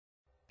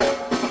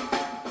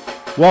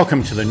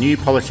Welcome to the New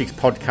Politics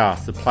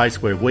Podcast, the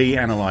place where we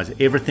analyse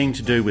everything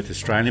to do with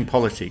Australian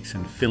politics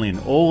and fill in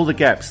all the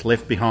gaps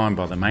left behind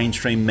by the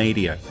mainstream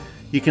media.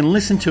 You can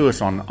listen to us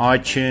on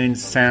iTunes,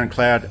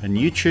 SoundCloud and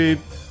YouTube,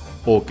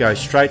 or go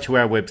straight to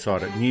our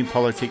website at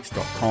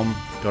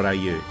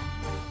newpolitics.com.au.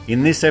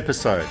 In this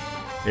episode,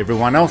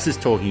 everyone else is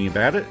talking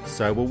about it,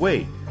 so will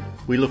we.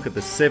 We look at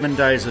the 7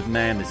 days of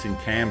madness in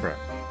Canberra,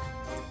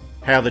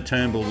 how the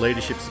Turnbull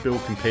leadership spill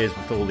compares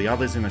with all the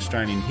others in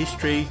Australian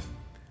history,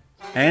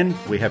 and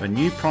we have a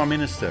new Prime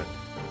Minister.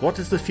 What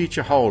does the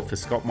future hold for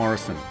Scott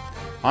Morrison?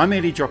 I'm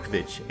Eddie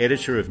Djokovic,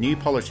 editor of New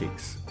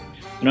Politics.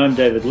 And I'm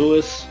David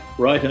Lewis,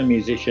 writer,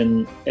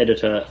 musician,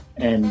 editor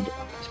and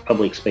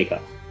public speaker.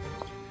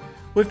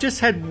 We've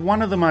just had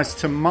one of the most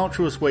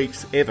tumultuous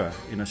weeks ever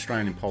in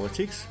Australian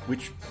politics,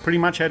 which pretty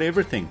much had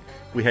everything.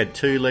 We had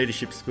 2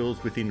 leadership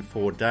spills within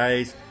 4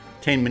 days,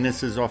 10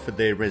 ministers offered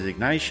their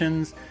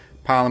resignations,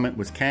 Parliament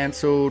was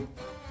cancelled,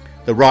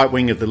 the right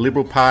wing of the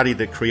Liberal Party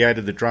that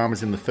created the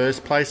dramas in the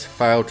first place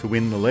failed to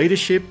win the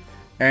leadership,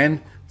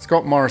 and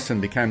Scott Morrison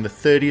became the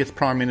 30th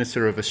Prime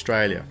Minister of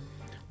Australia.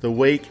 The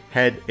week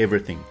had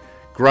everything.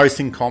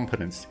 Gross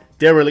incompetence,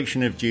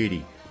 dereliction of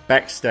duty,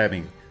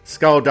 backstabbing,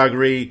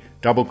 skullduggery,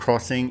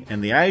 double-crossing,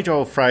 and the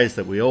age-old phrase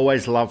that we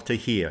always love to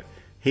hear,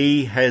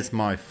 he has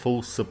my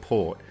full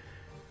support.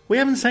 We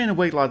haven't seen a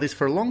week like this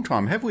for a long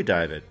time, have we,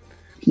 David?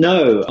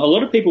 No, a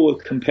lot of people were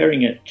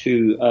comparing it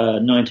to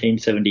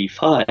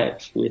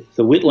 1975 with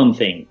the Whitlam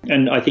thing,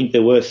 and I think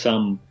there were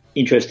some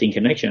interesting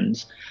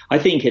connections. I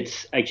think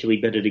it's actually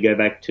better to go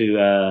back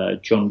to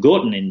John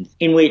Gorton,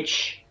 in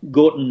which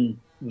Gorton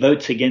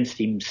votes against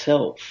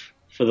himself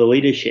for the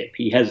leadership.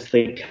 He has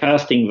the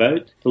casting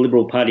vote, the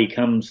Liberal Party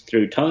comes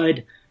through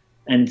tied,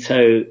 and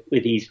so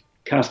with his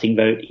casting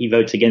vote, he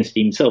votes against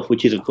himself,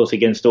 which is, of course,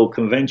 against all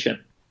convention.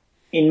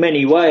 In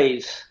many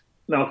ways,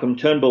 Malcolm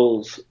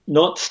Turnbull's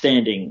not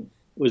standing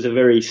was a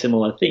very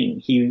similar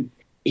thing.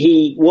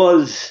 He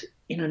was,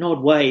 in an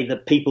odd way, the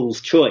people's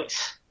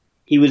choice.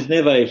 He was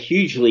never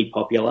hugely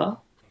popular,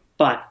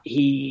 but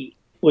he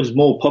was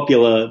more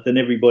popular than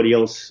everybody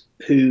else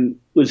who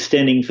was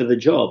standing for the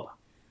job,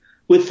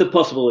 with the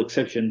possible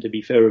exception, to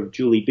be fair, of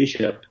Julie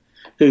Bishop,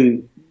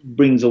 who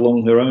brings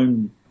along her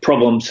own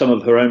problems, some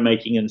of her own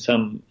making and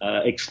some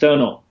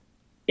external.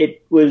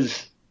 It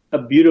was a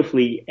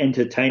beautifully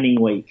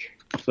entertaining week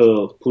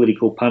for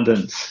political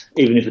pundits,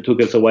 even if it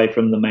took us away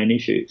from the main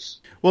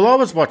issues. Well, I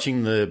was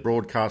watching the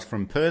broadcast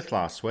from Perth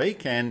last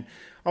week and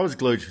I was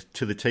glued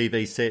to the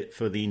TV set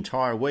for the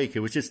entire week. It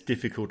was just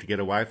difficult to get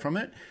away from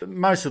it.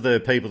 Most of the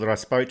people that I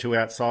spoke to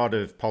outside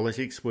of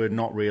politics were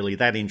not really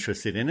that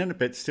interested in it,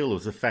 but still it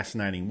was a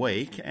fascinating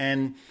week.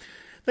 And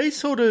these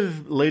sort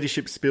of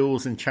leadership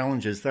spills and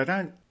challenges, they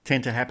don't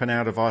tend to happen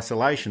out of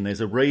isolation.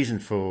 There's a reason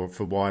for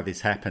why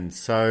this happens.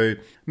 So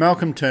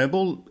Malcolm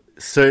Turnbull,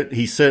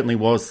 he certainly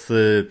was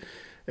the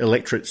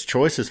electorate's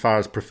choice as far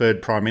as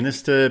preferred Prime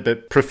Minister,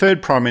 but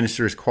preferred Prime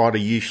Minister is quite a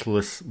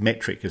useless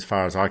metric as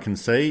far as I can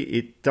see.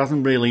 It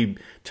doesn't really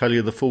tell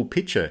you the full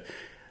picture.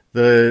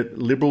 The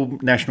Liberal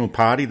National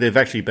Party, they've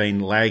actually been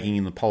lagging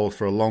in the polls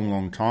for a long,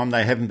 long time.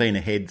 They haven't been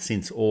ahead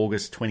since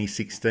August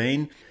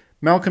 2016.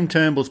 Malcolm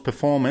Turnbull's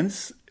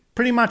performance,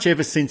 pretty much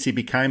ever since he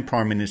became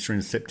Prime Minister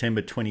in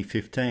September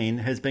 2015,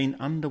 has been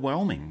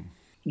underwhelming.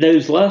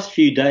 Those last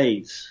few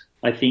days,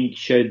 I think,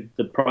 showed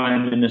the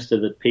Prime Minister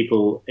that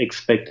people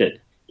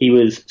expected. He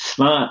was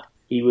smart,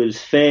 he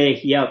was fair,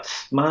 he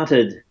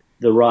outsmarted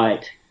the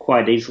right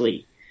quite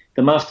easily.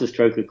 The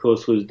masterstroke, of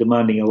course, was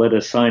demanding a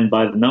letter signed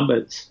by the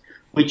numbers,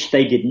 which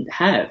they didn't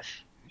have.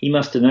 He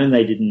must have known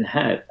they didn't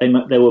have.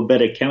 They were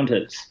better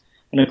counters.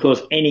 And, of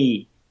course,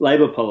 any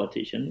Labor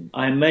politician,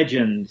 I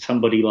imagine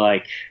somebody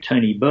like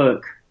Tony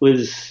Burke,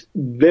 was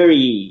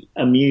very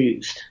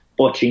amused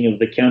watching of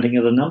the counting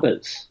of the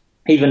numbers.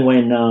 Even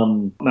when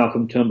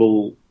Malcolm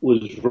Turnbull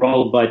was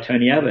rolled by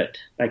Tony Abbott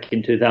back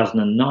in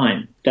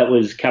 2009, that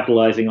was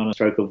capitalising on a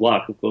stroke of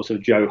luck, of course,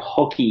 of Joe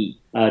Hockey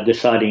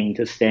deciding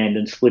to stand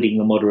and splitting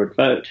the moderate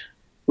vote,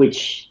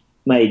 which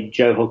made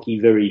Joe Hockey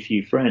very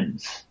few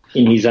friends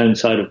in his own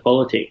side of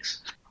politics.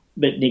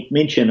 But Nick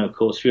Minchin, of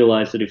course,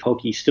 realised that if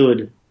Hockey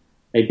stood,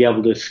 they'd be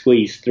able to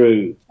squeeze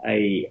through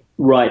a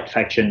right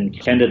faction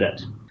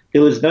candidate.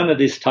 There was none of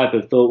this type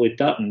of thought with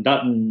Dutton.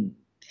 Dutton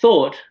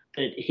thought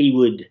that he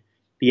would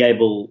be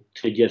able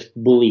to just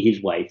bully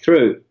his way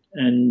through.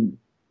 And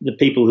the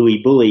people who he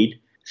bullied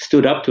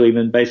stood up to him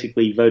and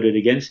basically voted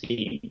against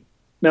him.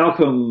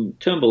 Malcolm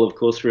Turnbull, of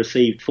course,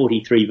 received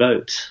 43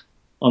 votes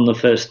on the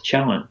first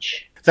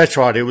challenge. That's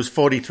right. It was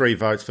 43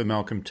 votes for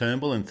Malcolm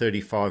Turnbull and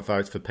 35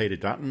 votes for Peter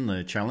Dutton,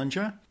 the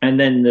challenger. And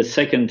then the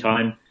second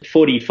time,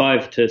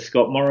 45 to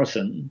Scott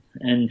Morrison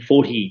and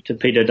 40 to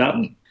Peter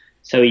Dutton.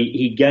 So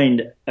he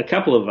gained a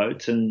couple of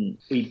votes, and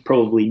we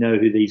probably know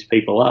who these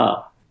people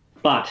are.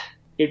 But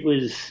it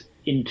was,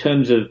 in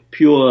terms of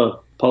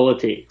pure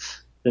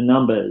politics, the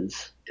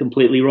numbers,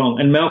 completely wrong.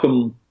 And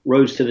Malcolm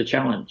rose to the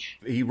challenge.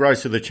 He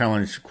rose to the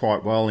challenge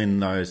quite well in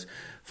those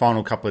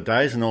final couple of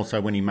days and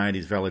also when he made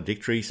his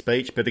valedictory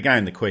speech. But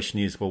again, the question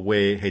is, well,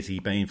 where has he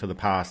been for the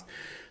past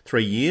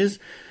 3 years?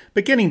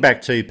 But getting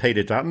back to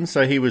Peter Dutton,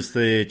 so he was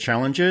the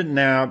challenger.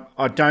 Now,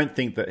 I don't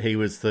think that he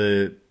was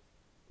the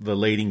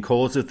leading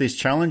cause of this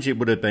challenge. It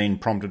would have been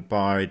prompted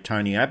by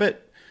Tony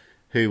Abbott,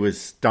 who was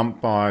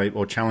stumped by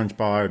or challenged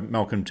by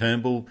Malcolm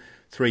Turnbull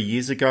 3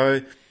 years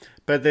ago.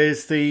 But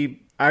there's the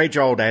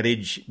age-old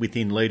adage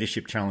within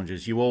leadership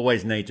challenges, you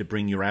always need to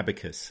bring your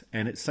abacus.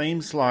 And it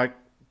seems like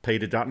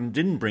Peter Dutton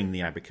didn't bring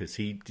the abacus.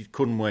 He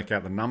couldn't work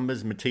out the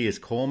numbers. Matthias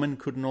Cormann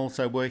couldn't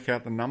also work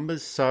out the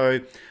numbers.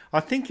 So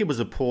I think it was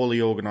a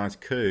poorly organised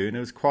coup, and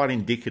it was quite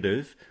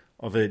indicative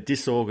of a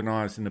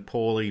disorganised and a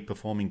poorly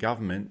performing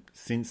government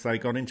since they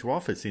got into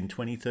office in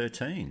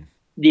 2013.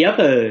 The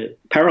other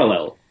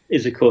parallel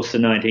is, of course, the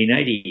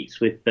 1980s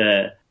with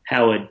the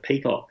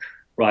Howard-Peacock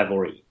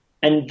rivalry.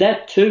 And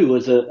that, too,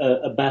 was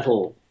a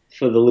battle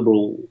for the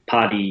Liberal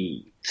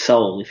Party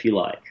soul, if you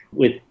like,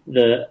 with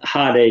the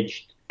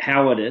hard-edged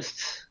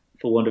Howardists,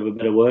 for want of a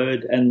better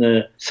word, and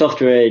the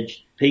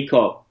softer-edged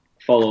Peacock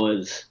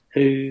followers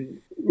who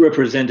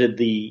represented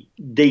the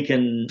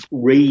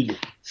Deakin-Reid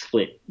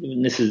split.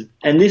 And this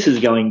is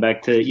going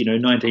back to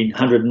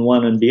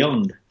 1901 and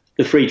beyond,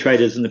 the free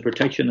traders and the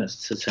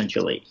protectionists,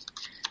 essentially.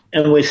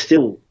 And we're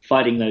still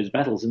fighting those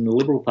battles in the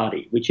Liberal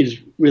Party, which is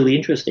really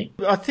interesting.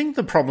 I think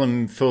the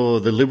problem for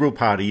the Liberal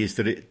Party is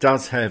that it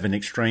does have an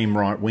extreme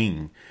right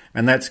wing,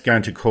 and that's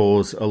going to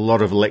cause a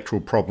lot of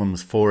electoral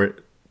problems for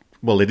it.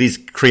 Well, it is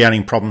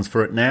creating problems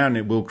for it now, and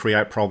it will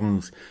create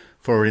problems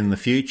for it in the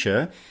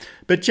future.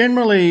 But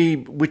generally,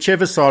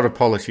 whichever side of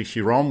politics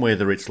you're on,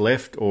 whether it's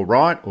left or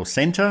right or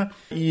centre,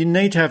 you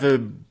need to have a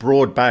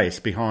broad base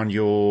behind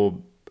your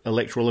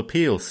electoral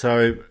appeal.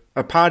 So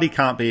a party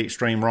can't be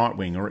extreme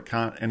right-wing it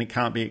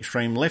can't be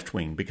extreme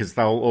left-wing because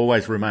they'll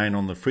always remain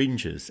on the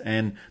fringes.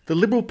 And the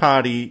Liberal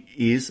Party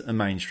is a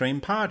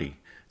mainstream party.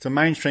 It's a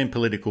mainstream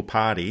political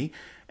party.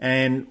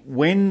 And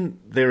when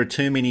there are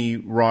too many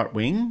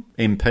right-wing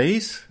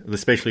MPs,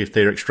 especially if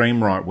they're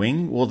extreme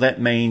right-wing, well, that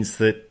means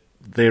that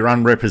they're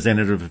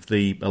unrepresentative of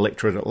the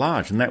electorate at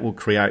large, and that will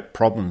create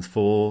problems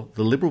for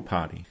the Liberal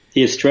Party.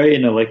 The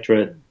Australian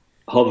electorate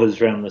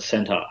hovers around the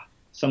centre.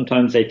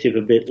 Sometimes they tip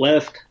a bit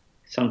left,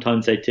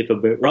 sometimes they tip a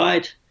bit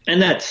right,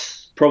 and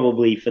that's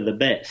probably for the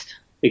best.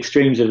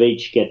 Extremes of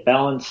each get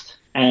balanced,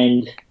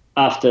 and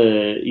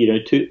after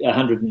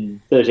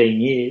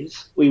 113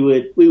 years, we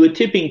were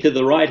tipping to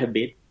the right a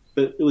bit,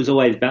 but it was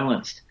always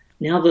balanced.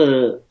 Now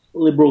the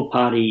Liberal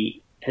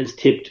Party has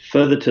tipped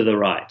further to the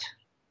right.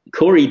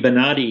 Corey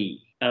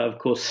Bernardi, of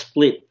course,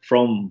 split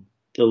from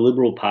the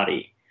Liberal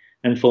Party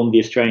and formed the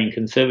Australian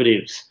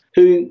Conservatives,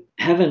 who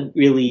haven't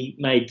really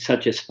made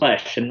such a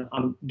splash. And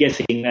I'm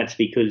guessing that's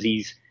because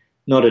he's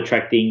not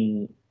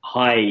attracting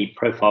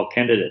high-profile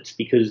candidates,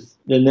 because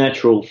the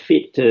natural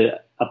fit to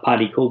a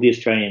party called the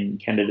Australian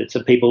Candidates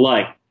are people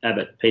like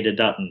Abbott, Peter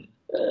Dutton,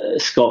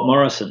 Scott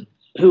Morrison,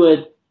 who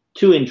are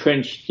too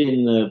entrenched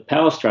in the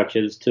power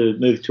structures to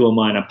move to a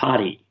minor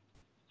party.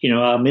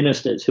 Our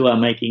ministers who are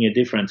making a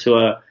difference, who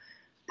are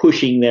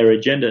pushing their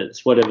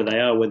agendas, whatever they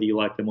are, whether you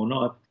like them or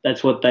not.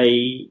 That's what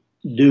they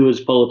do as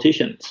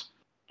politicians.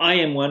 I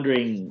am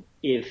wondering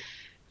if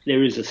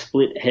there is a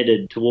split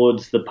headed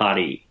towards the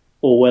party,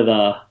 or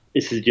whether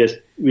this is just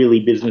really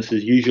business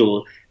as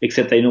usual,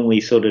 except they normally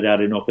sort it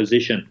out in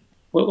opposition.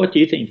 What do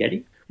you think,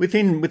 Eddie?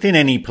 Within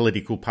any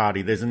political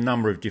party, there's a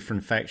number of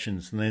different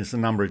factions and there's a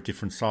number of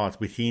different sides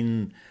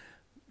within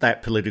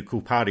that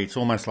political party. It's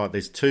almost like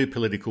there's two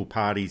political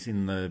parties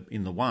in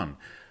the one.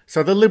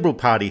 So the Liberal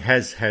Party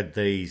has had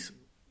these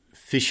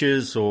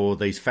fissures or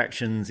these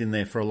factions in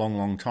there for a long,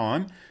 long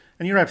time.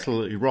 And you're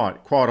absolutely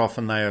right. Quite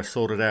often they are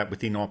sorted out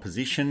within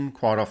opposition.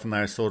 Quite often they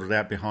are sorted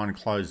out behind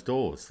closed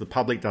doors. The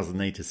public doesn't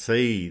need to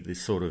see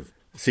this sort of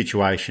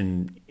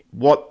situation.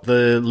 What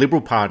the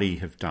Liberal Party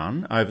have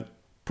done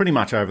pretty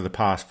much over the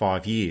past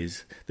 5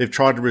 years, they've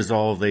tried to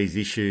resolve these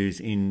issues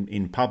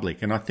in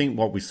public. And I think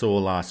what we saw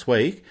last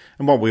week,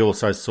 and what we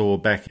also saw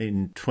back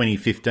in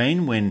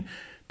 2015 when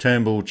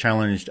Turnbull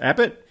challenged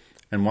Abbott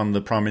and won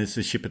the Prime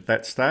Ministership at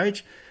that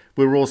stage,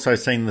 we were also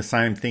seeing the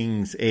same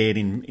things aired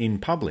in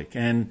public.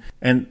 And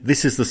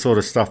this is the sort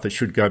of stuff that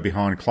should go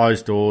behind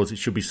closed doors. It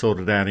should be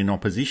sorted out in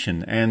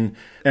opposition.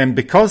 And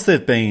because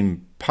they've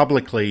been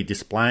publicly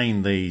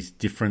displaying these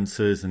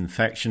differences and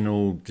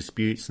factional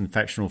disputes and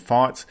factional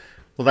fights,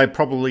 well, they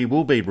probably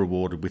will be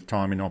rewarded with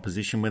time in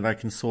opposition where they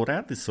can sort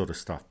out this sort of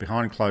stuff.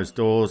 Behind closed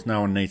doors,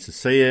 no one needs to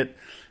see it.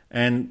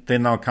 And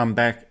then they'll come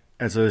back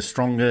as a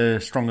stronger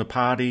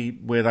party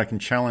where they can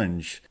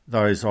challenge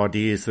those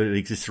ideas that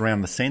exist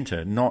around the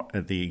centre, not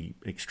at the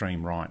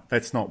extreme right.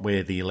 That's not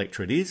where the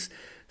electorate is.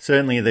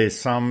 Certainly there's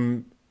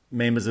some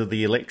members of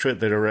the electorate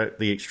that are at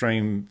the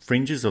extreme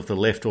fringes of the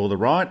left or the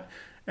right.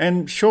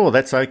 And sure,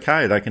 that's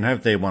okay. They can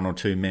have their one or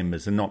two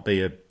members and not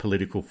be a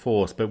political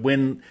force. But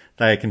when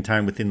they are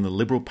contained within the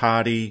Liberal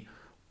Party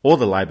or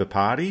the Labor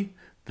Party,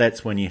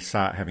 that's when you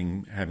start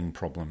having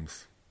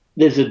problems.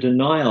 There's a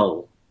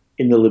denial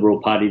in the Liberal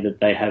Party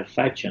that they have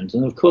factions.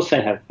 And of course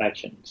they have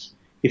factions.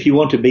 If you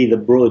want to be the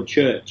broad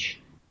church,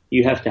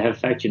 you have to have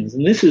factions.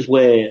 And this is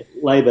where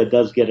Labor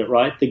does get it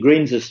right. The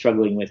Greens are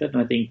struggling with it,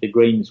 and I think the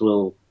Greens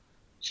will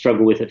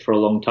struggle with it for a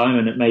long time,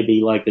 and it may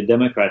be like the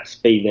Democrats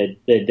be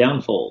their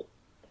downfall.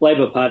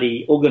 Labor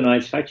Party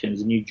organised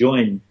factions, and you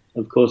join,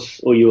 of course,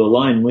 or you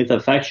align with a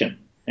faction,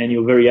 and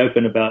you're very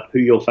open about who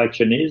your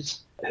faction is,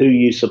 who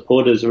you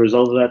support as a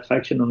result of that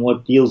faction, and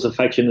what deals the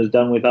faction has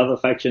done with other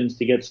factions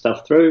to get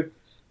stuff through.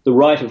 The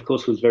right, of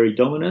course, was very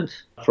dominant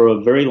for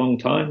a very long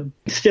time.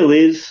 It still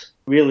is,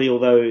 really,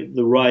 although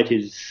the right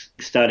is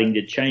starting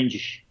to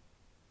change.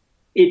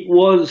 It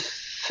was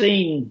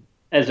seen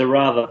as a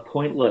rather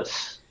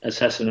pointless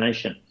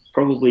assassination,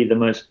 probably the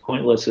most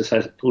pointless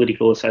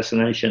political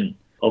assassination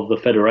of the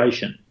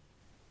Federation.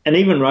 And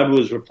even Rudd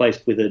was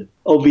replaced with an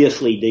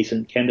obviously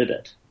decent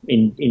candidate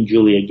in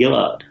Julia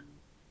Gillard.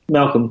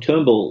 Malcolm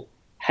Turnbull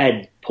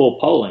had poor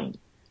polling,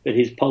 but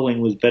his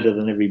polling was better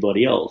than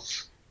everybody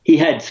else. He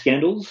had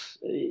scandals,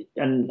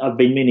 and I've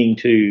been meaning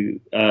to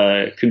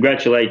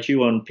congratulate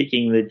you on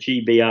picking the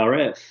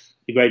GBRF,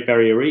 the Great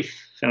Barrier Reef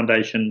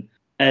Foundation,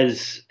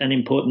 as an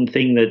important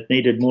thing that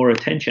needed more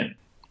attention.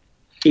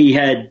 He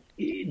had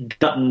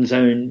Dutton's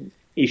own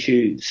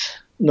issues,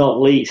 not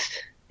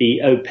least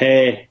the au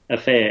pair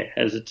affair,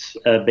 as it's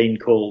been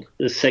called,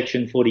 the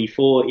Section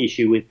 44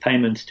 issue with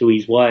payments to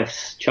his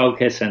wife's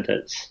childcare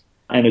centres,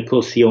 and of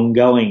course the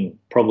ongoing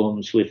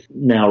problems with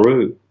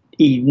Nauru.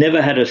 He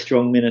never had a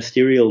strong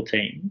ministerial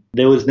team.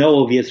 There was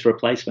no obvious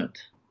replacement.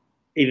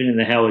 Even in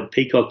the Howard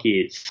Peacock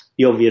years,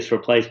 the obvious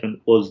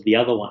replacement was the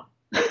other one.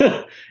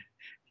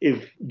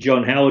 If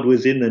John Howard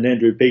was in, then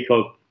Andrew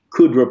Peacock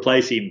could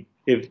replace him.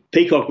 If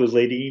Peacock was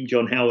leading him,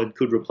 John Howard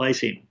could replace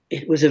him.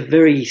 It was a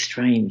very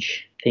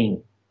strange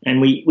thing.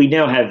 And we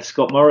now have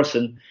Scott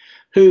Morrison,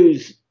 who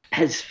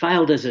has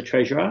failed as a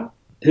treasurer,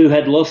 who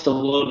had lost a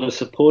lot of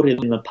support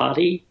in the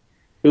party,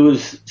 who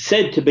was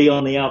said to be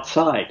on the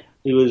outside,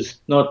 who was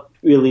not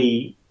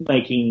really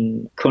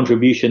making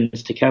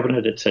contributions to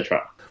cabinet,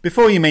 etc.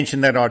 Before you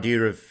mention that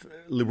idea of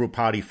Liberal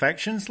Party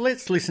factions,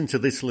 let's listen to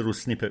this little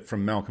snippet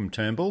from Malcolm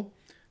Turnbull.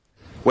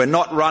 We're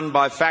not run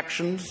by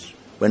factions.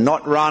 We're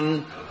not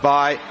run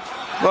by,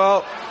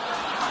 well,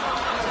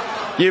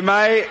 you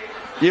may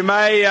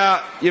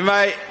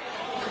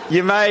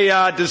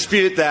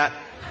dispute that,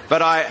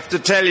 but I have to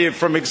tell you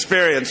from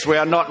experience, we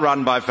are not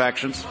run by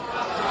factions.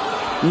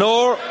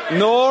 Nor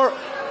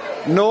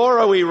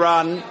are we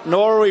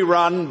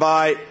run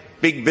by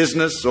big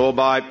business or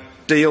by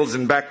deals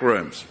in back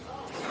rooms.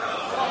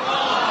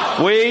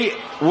 We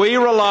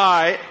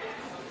rely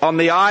on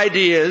the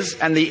ideas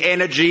and the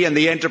energy and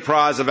the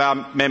enterprise of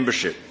our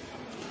membership.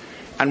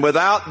 And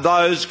without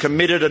those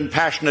committed and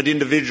passionate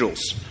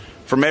individuals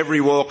from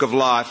every walk of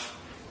life,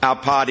 our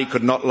party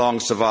could not long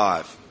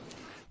survive.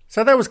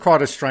 So that was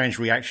quite a strange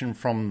reaction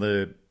from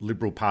the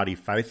Liberal Party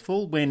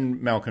faithful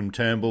when Malcolm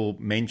Turnbull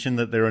mentioned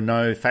that there are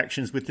no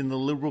factions within the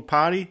Liberal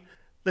Party.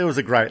 There was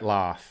a great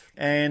laugh.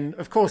 And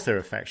of course there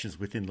are factions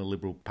within the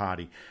Liberal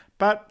Party.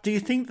 But do you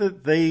think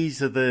that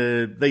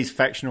these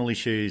factional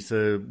issues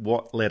are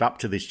what led up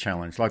to this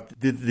challenge? Like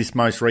this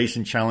most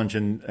recent challenge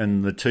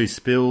and the two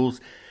spills,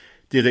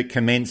 did it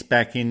commence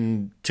back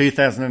in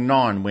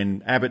 2009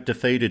 when Abbott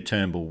defeated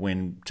Turnbull,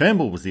 when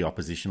Turnbull was the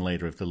opposition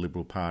leader of the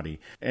Liberal Party?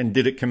 And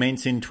did it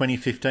commence in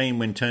 2015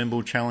 when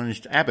Turnbull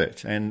challenged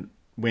Abbott and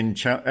when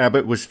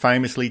Abbott was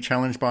famously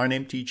challenged by an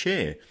empty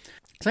chair?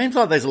 Seems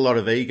like there's a lot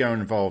of ego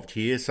involved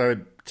here. So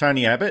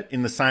Tony Abbott,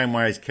 in the same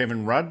way as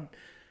Kevin Rudd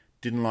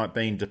didn't like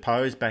being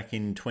deposed back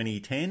in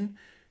 2010,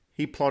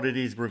 he plotted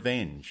his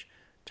revenge.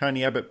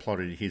 Tony Abbott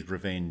plotted his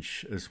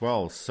revenge as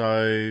well.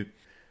 So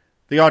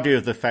the idea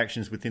of the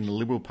factions within the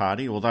Liberal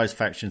Party, or those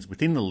factions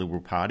within the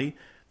Liberal Party,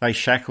 they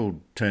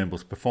shackled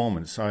Turnbull's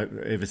performance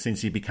ever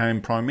since he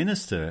became Prime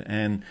Minister.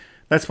 And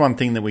that's one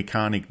thing that we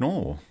can't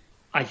ignore.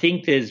 I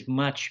think there's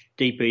much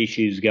deeper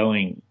issues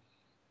going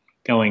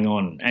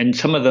on, and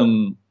some of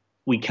them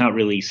we can't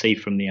really see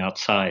from the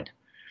outside.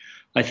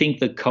 I think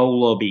the coal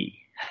lobby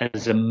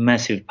has a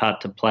massive part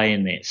to play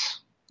in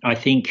this. I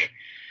think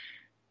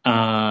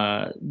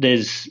I've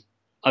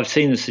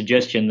seen the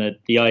suggestion that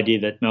the idea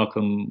that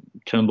Malcolm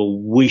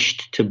Turnbull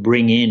wished to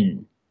bring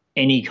in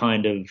any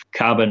kind of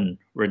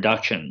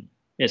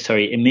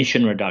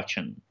emission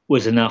reduction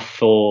was enough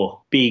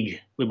for big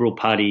Liberal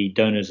Party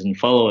donors and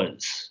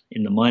followers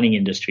in the mining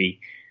industry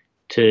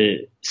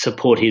to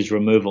support his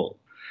removal.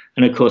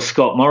 And of course,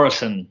 Scott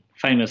Morrison,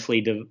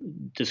 famously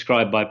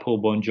described by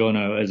Paul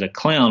Bongiorno as a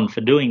clown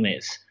for doing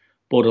this,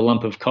 brought a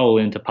lump of coal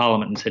into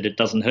Parliament and said it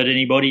doesn't hurt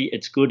anybody,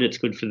 it's good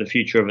for the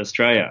future of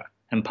Australia,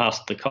 and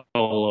passed the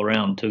coal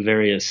around to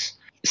various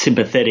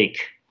sympathetic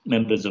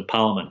members of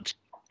Parliament.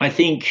 I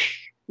think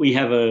we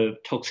have a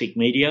toxic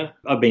media.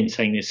 I've been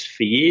saying this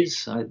for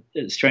years.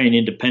 Australian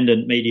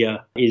independent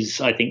media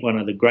is, I think, one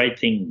of the great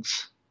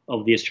things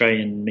of the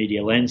Australian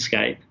media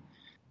landscape.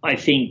 I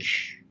think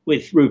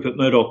with Rupert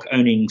Murdoch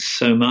owning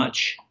so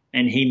much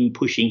and him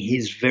pushing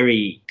his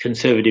very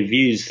conservative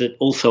views that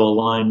also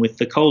align with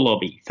the coal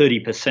lobby.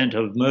 30%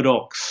 of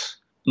Murdoch's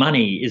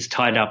money is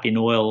tied up in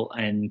oil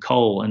and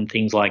coal and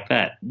things like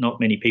that. Not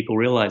many people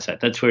realise that.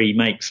 That's where he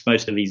makes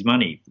most of his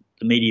money.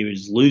 The media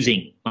is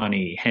losing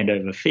money hand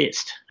over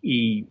fist.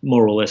 He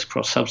more or less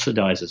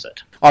cross-subsidises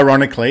it.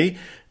 Ironically,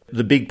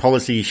 the big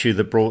policy issue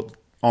that brought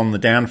on the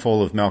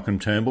downfall of Malcolm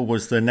Turnbull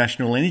was the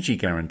National Energy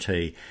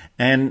Guarantee.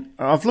 And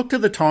I've looked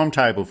at the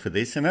timetable for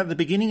this, and at the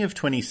beginning of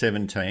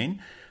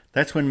 2017,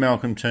 that's when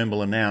Malcolm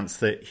Turnbull announced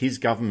that his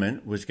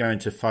government was going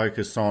to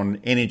focus on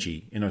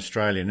energy in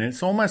Australia. And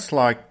it's almost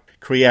like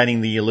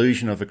creating the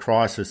illusion of a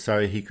crisis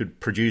so he could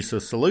produce a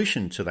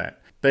solution to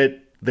that. But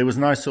there was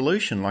no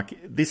solution. Like,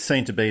 this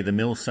seemed to be the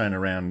millstone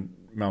around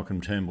Malcolm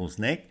Turnbull's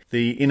neck.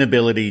 The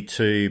inability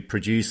to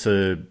produce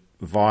a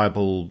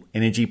viable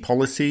energy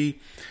policy.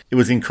 It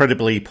was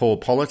incredibly poor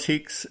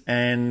politics,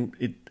 and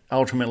it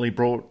ultimately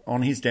brought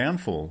on his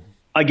downfall.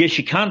 I guess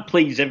you can't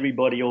please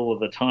everybody all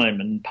of the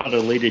time, and part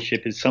of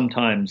leadership is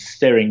sometimes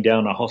staring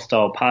down a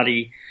hostile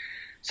party.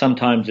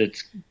 Sometimes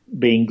it's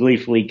being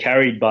gleefully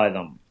carried by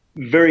them.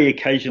 Very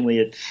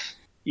occasionally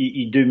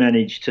you do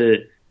manage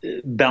to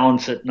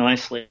balance it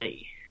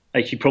nicely.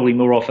 Actually, probably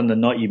more often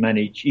than not,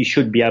 you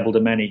should be able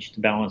to manage to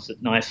balance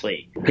it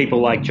nicely.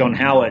 People like John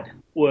Howard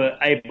were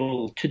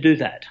able to do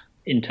that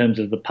in terms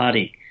of the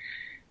party.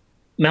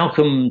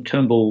 Malcolm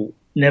Turnbull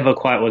never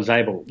quite was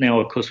able. Now,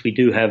 of course, we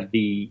do have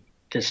the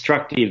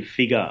destructive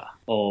figure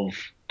of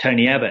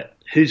Tony Abbott,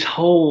 whose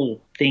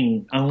whole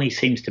thing only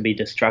seems to be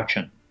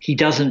destruction. He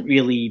doesn't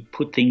really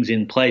put things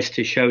in place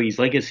to show his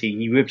legacy.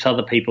 He rips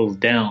other people's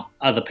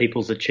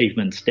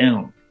achievements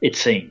down, it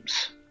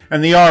seems.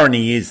 And the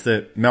irony is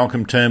that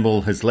Malcolm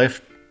Turnbull has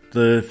left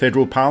the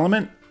federal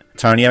parliament.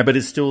 Tony Abbott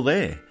is still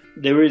there.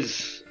 There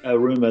is a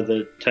rumour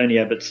that Tony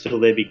Abbott's still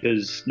there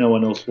because no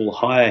one else will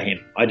hire him.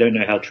 I don't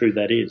know how true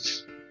that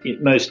is.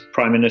 Most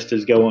prime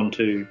ministers go on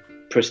to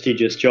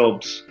prestigious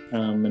jobs,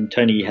 and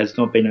Tony has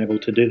not been able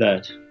to do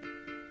that.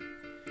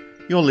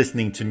 You're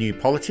listening to New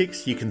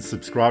Politics. You can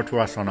subscribe to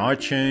us on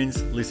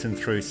iTunes, listen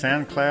through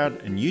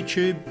SoundCloud and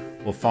YouTube,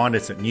 or find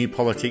us at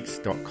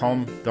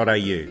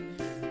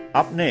newpolitics.com.au.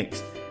 Up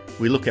next,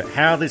 we look at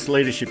how this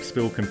leadership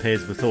spill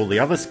compares with all the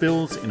other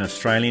spills in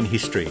Australian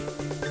history.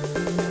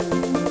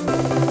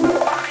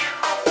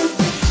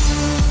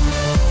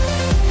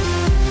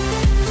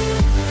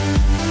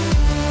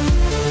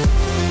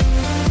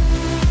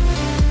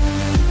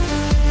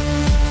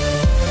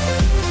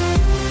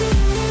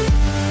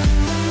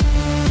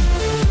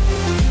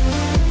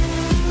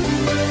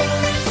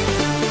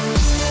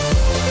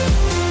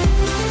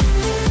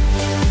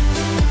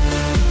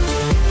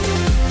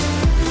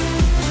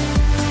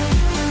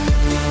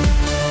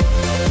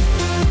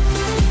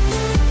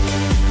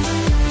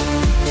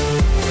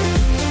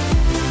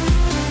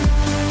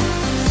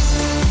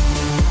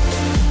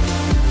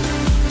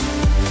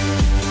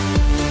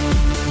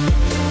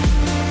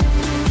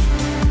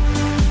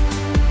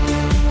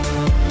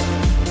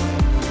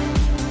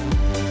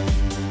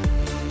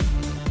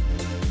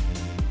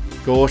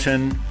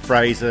 Gorton,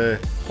 Fraser,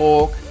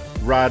 Hawke,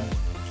 Rudd,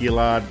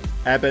 Gillard,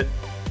 Abbott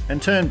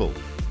and Turnbull.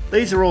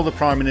 These are all the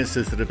Prime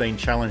Ministers that have been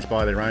challenged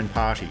by their own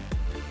party.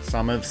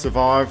 Some have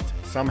survived,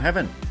 some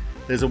haven't.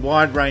 There's a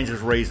wide range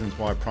of reasons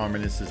why Prime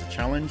Ministers are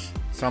challenged.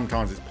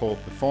 Sometimes it's poor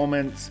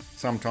performance,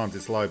 sometimes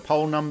it's low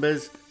poll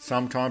numbers,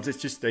 sometimes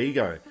it's just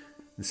ego,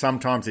 and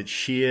sometimes it's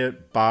sheer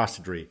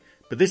bastardry.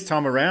 But this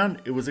time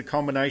around, it was a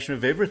combination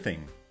of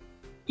everything.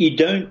 You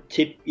don't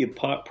tip your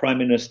Prime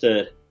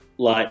Minister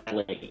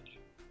lightly.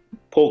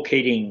 Paul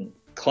Keating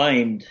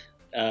claimed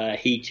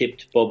he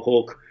tipped Bob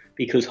Hawke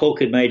because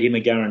Hawke had made him a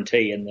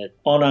guarantee, and that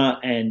honour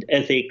and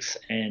ethics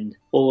and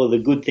all of the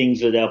good things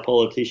that our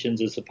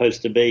politicians are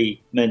supposed to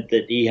be meant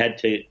that he had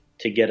to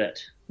get it.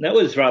 And that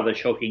was rather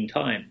shocking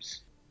times.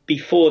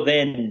 Before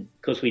then,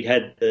 because we'd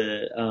had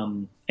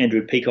the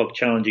Andrew Peacock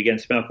challenge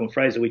against Malcolm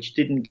Fraser, which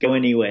didn't go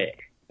anywhere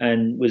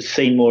and was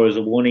seen more as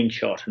a warning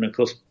shot. And of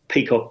course,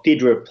 Peacock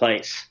did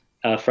replace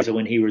Fraser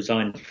when he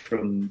resigned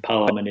from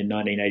Parliament in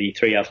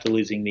 1983 after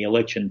losing the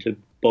election to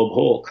Bob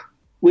Hawke.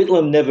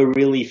 Whitlam never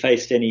really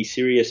faced any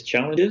serious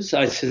challenges.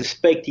 I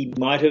suspect he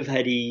might have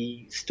had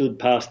he stood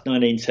past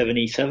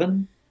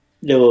 1977.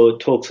 There were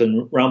talks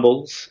and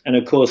rumbles. And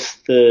of course,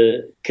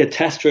 the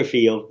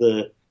catastrophe of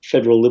the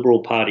Federal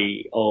Liberal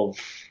Party of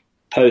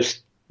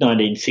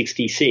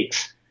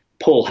post-1966,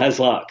 Paul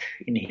Hasluck,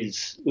 in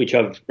his, which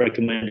I've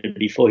recommended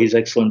before, his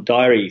excellent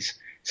diaries,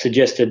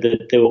 suggested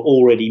that there were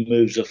already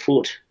moves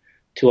afoot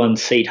to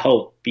unseat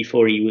Holt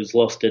before he was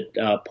lost at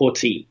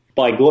Portsea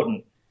by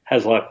Gorton.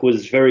 Hasluck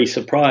was very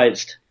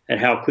surprised at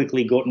how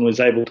quickly Gorton was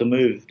able to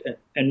move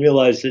and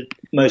realised that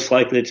most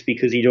likely it's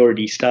because he'd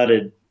already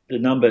started the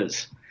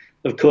numbers.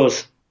 Of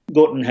course,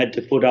 Gorton had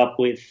to put up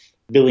with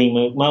Billy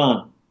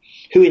McMahon,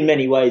 who in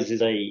many ways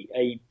is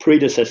a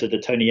predecessor to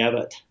Tony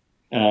Abbott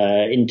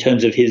in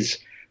terms of his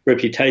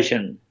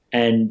reputation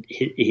and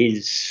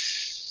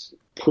his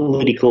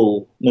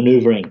political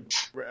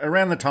manoeuvrings.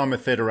 Around the time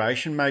of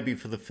Federation, maybe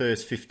for the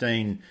first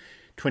 15,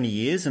 20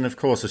 years, and of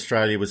course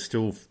Australia was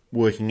still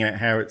working out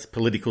how its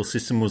political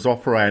system was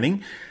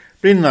operating.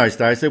 But in those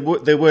days,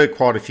 there were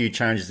quite a few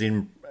changes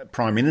in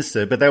Prime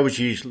Minister, but that was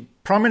usually,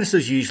 Prime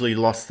Ministers usually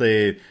lost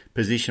their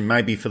position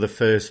maybe for the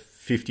first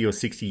 50 or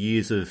 60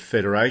 years of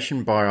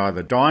federation by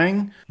either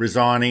dying,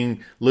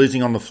 resigning,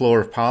 losing on the floor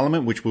of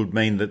Parliament, which would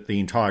mean that the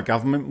entire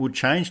government would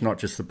change, not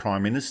just the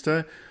Prime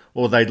Minister,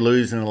 or they'd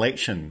lose an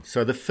election.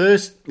 So the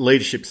first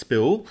leadership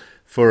spill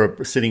for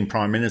a sitting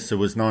Prime Minister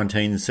was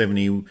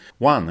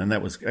 1971, and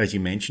that was, as you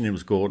mentioned, it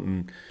was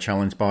Gorton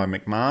challenged by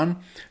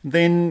McMahon.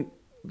 Then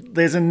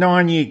there's a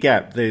 9-year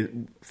gap.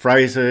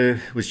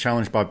 Fraser was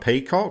challenged by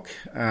Peacock.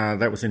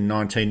 That was in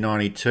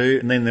 1992.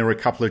 And then there were a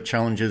couple of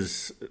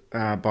challenges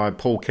by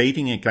Paul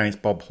Keating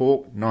against Bob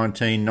Hawke,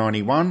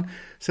 1991.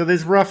 So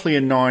there's roughly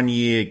a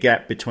 9-year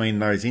gap between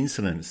those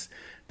incidents.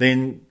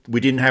 Then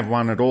we didn't have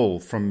one at all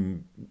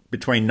from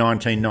between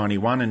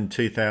 1991 and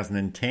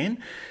 2010.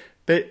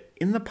 But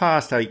in the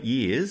past 8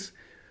 years,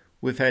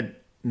 we've had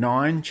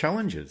 9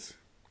 challenges.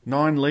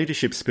 9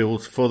 leadership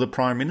spills for the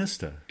Prime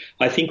Minister.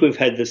 I think we've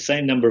had the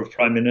same number of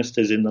Prime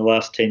Ministers in the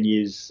last 10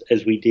 years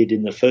as we did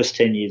in the first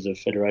 10 years of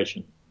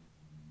Federation.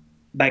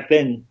 Back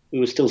then, we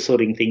were still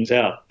sorting things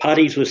out.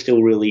 Parties were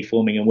still really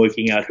forming and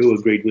working out who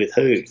agreed with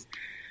who.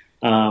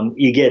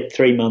 You get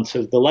 3 months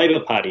of the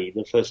Labor Party,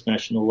 the first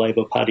national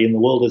Labor Party in the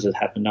world as it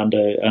happened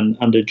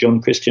under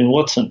John Christian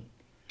Watson.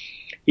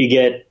 You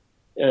get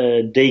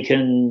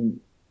Deakin,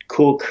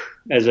 Cook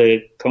as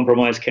a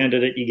compromise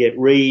candidate. You get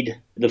Reid,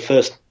 the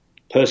first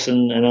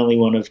person and only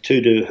one of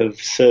 2 to have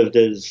served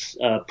as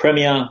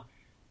Premier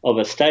of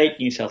a state,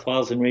 New South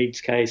Wales in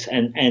Reid's case,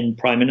 and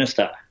Prime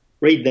Minister.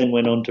 Reid then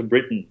went on to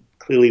Britain,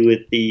 clearly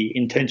with the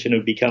intention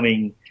of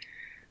becoming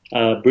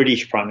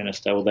British Prime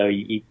Minister, although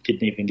he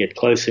didn't even get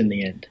close in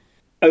the end.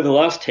 Over the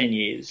last 10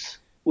 years,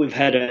 we've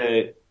had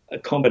a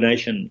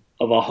combination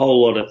of a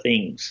whole lot of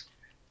things.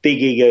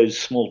 Big egos,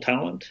 small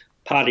talent,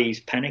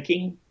 parties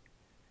panicking.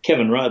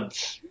 Kevin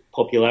Rudd's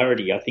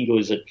popularity, I think it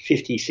was at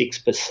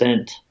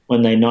 56%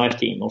 when they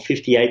knifed him, or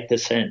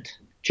 58%.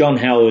 John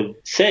Howard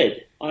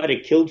said, I'd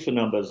have killed for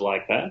numbers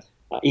like that.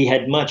 He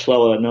had much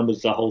lower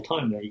numbers the whole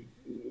time.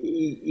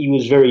 He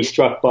was very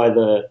struck by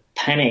the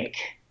panic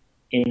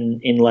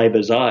in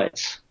Labor's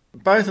eyes.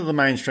 Both of the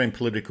mainstream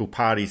political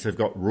parties have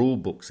got rule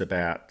books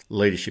about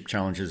leadership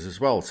challenges as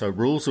well. So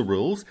rules are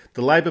rules.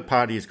 The Labor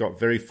Party has got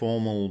very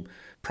formal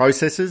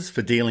processes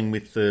for dealing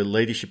with the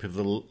leadership of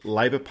the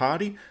Labor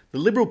Party. The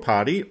Liberal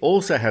Party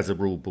also has a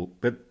rule book,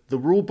 but the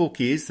rule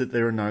book is that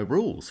there are no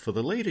rules for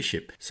the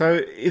leadership.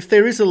 So if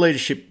there is a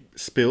leadership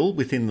spill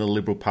within the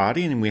Liberal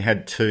Party, and we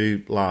had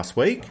 2 last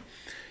week,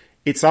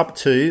 it's up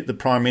to the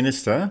Prime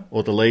Minister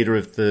or the leader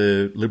of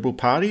the Liberal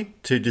Party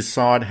to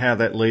decide how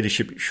that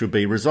leadership should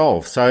be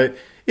resolved. So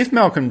if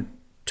Malcolm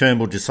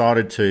Turnbull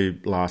decided to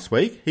last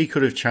week, he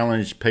could have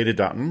challenged Peter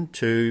Dutton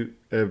to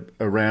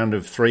a round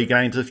of 3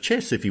 games of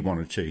chess if he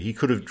wanted to. He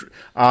could have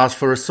asked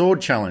for a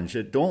sword challenge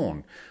at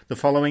dawn. The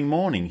following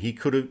morning, they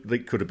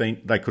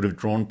could have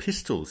drawn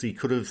pistols. He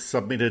could have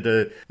submitted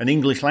an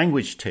English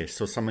language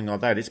test or something like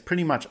that. It's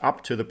pretty much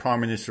up to the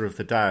Prime Minister of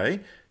the day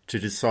to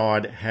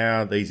decide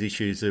how these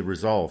issues are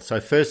resolved.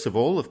 So first of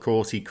all, of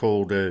course, he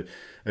called a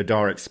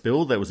direct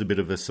spill. That was a bit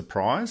of a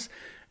surprise.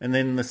 And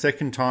then the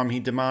second time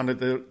he demanded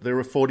that there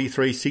were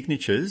 43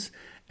 signatures,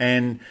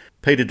 and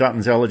Peter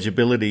Dutton's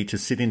eligibility to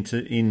sit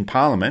in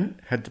Parliament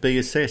had to be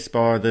assessed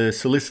by the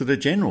Solicitor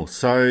General.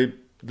 So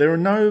there are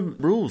no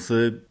rules.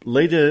 The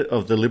leader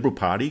of the Liberal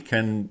Party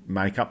can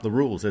make up the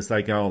rules as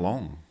they go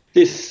along.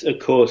 This, of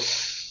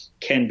course,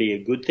 can be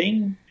a good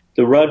thing.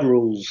 The Rudd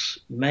rules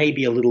may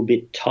be a little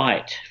bit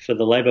tight for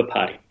the Labor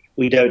Party.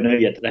 We don't know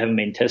yet. They haven't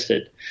been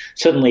tested.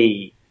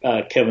 Certainly,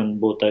 Kevin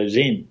brought those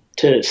in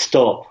to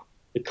stop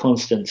the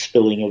constant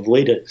spilling of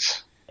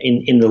leaders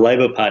in the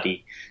Labor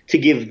Party, to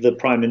give the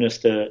Prime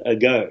Minister a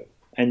go.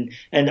 And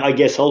I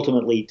guess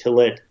ultimately to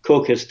let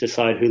caucus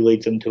decide who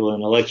leads them to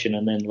an election,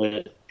 and then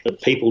let the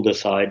people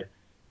decide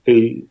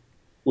who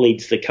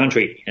leads the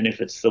country. And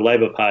if it's the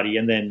Labor Party,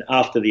 and then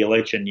after the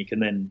election, you can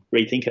then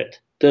rethink it.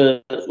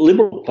 The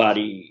Liberal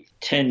Party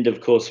tend,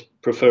 of course,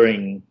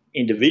 preferring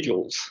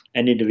individuals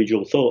and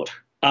individual thought,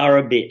 are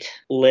a bit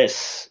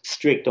less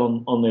strict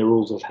on their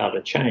rules of how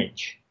to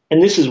change.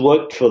 And this has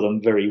worked for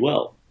them very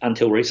well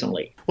until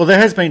recently. Well, there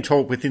has been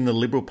talk within the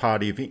Liberal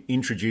Party of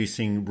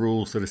introducing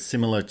rules that are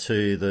similar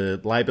to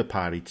the Labor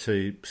Party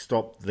to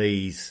stop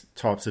these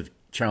types of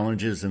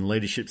challenges and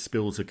leadership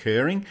spills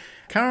occurring.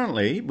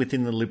 Currently,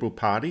 within the Liberal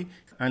Party,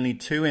 only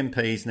 2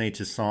 MPs need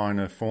to sign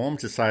a form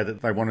to say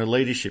that they want a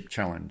leadership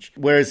challenge.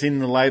 Whereas in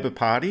the Labor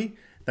Party,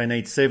 they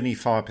need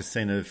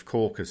 75% of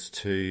caucus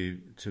to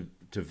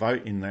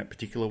vote in that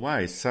particular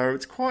way. So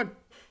it's quite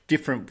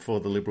different for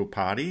the Liberal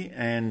Party,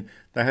 and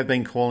they have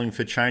been calling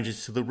for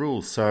changes to the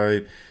rules.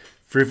 So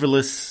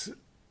frivolous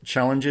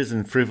challenges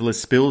and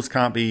frivolous spills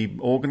can't be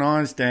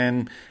organised,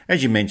 and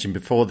as you mentioned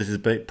before, this has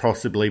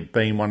possibly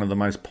been one of the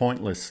most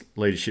pointless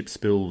leadership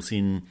spills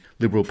in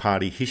Liberal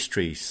Party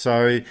history.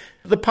 So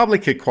the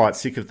public are quite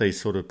sick of these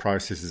sort of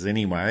processes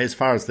anyway. As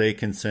far as they're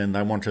concerned,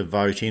 they want to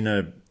vote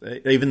in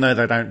even though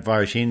they don't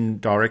vote in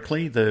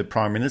directly, the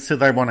Prime Minister,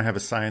 they want to have a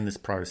say in this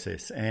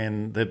process,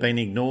 and they've been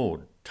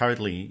ignored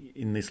totally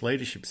in this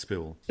leadership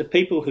spill. The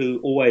people who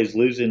always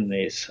lose in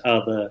this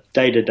are the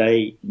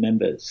day-to-day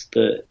members,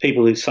 the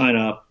people who sign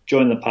up,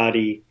 join the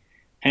party,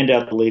 hand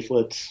out the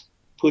leaflets,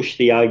 push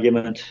the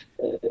argument,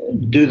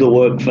 do the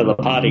work for the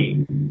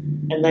party,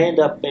 and they end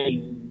up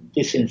being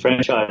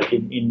disenfranchised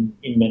in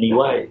many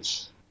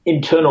ways.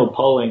 Internal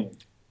polling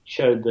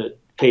showed that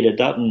Peter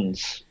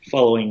Dutton's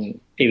following,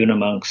 even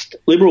amongst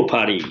Liberal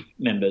Party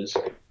members,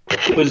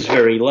 was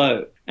very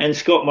low. And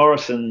Scott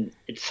Morrison,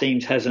 it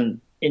seems,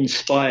 hasn't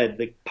inspired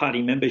the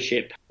party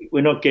membership.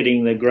 We're not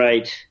getting the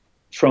great,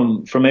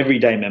 from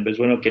everyday members,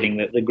 we're not getting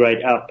the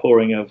great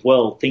outpouring of,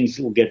 well, things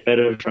will get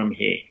better from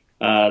here.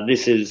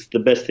 This is the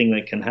best thing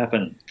that can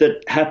happen.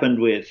 That happened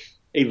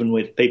even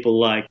with people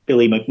like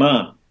Billy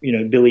McMahon. You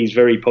know, Billy's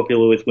very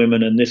popular with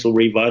women, and this will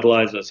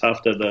revitalise us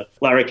after the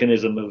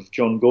larrikinism of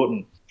John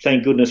Gorton.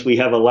 Thank goodness we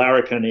have a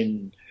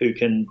larrikin who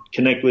can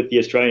connect with the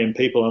Australian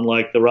people,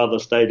 unlike the rather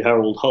staid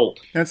Harold Holt.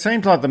 Now, it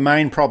seems like the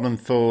main problem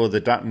for the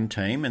Dutton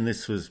team, and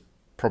this was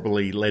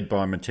probably led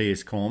by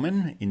Matthias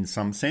Cormann in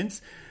some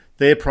sense,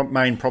 their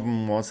main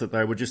problem was that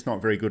they were just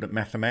not very good at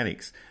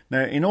mathematics.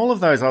 Now, in all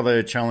of those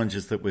other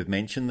challenges that we've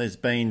mentioned, there's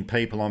been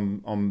people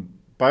on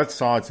both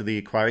sides of the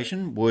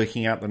equation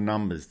working out the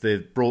numbers.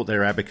 They've brought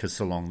their abacus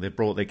along, they've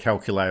brought their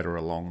calculator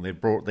along, they've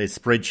brought their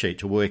spreadsheet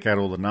to work out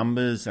all the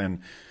numbers and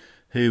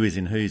who is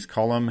in whose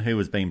column, who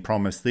has been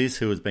promised this,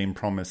 who has been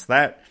promised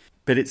that.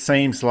 But it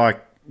seems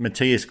like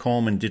Matthias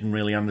Cormann didn't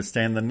really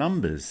understand the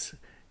numbers.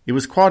 It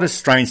was quite a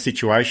strange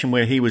situation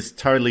where he was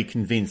totally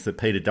convinced that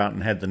Peter Dutton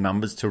had the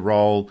numbers to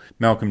roll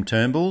Malcolm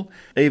Turnbull.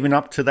 Even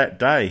up to that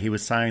day, he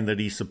was saying that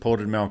he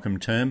supported Malcolm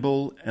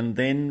Turnbull, and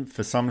then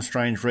for some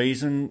strange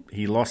reason,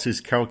 he lost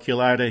his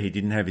calculator, he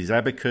didn't have his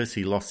abacus,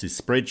 he lost his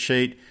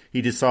spreadsheet.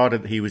 He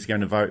decided that he was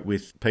going to vote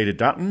with Peter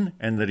Dutton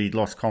and that he'd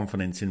lost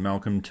confidence in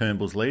Malcolm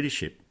Turnbull's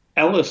leadership.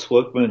 Alice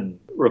Workman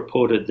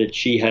reported that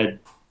she had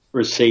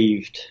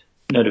received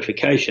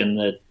notification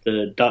that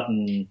the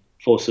Dutton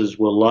forces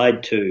were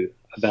lied to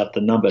about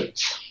the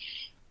numbers.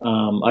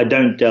 I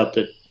don't doubt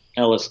that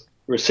Alice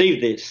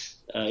received this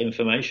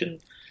information.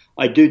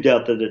 I do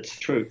doubt that it's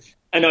truth.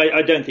 And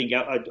I don't think,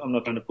 I'm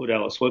not going to put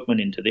Alice Workman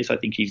into this. I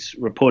think she's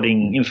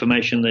reporting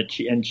information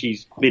and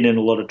she's been in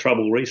a lot of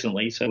trouble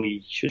recently, so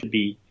we should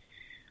be,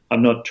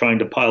 I'm not trying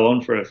to pile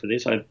on for her for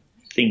this. I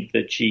think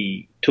that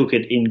she took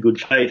it in good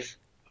faith.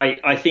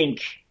 I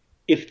think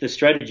if the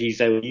strategies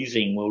they were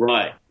using were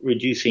right,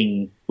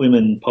 reducing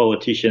women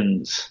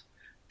politicians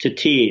to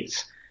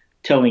tears,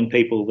 telling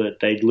people that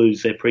they'd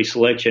lose their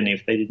pre-selection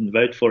if they didn't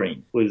vote for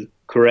him was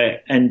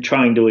correct, and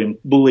trying to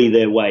bully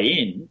their way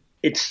in,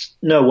 it's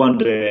no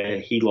wonder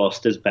he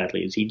lost as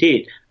badly as he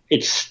did.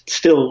 It's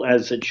still,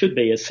 as it should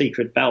be, a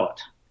secret ballot.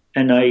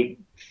 And I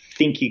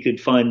think you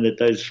could find that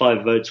those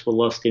 5 votes were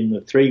lost in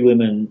the 3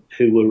 women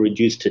who were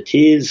reduced to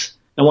tears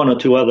and 1 or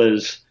 2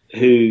 others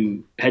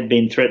who had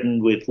been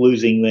threatened with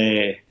losing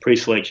their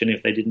pre-selection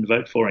if they didn't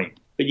vote for him.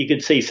 But you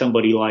could see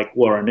somebody like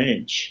Warren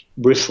Edge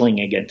bristling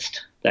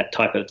against that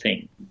type of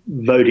thing,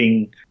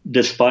 voting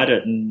despite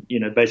it and,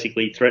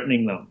 basically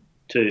threatening them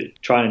to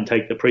try and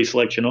take the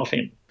pre-selection off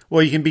him.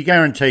 Well, you can be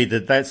guaranteed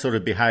that sort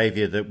of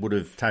behaviour that would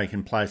have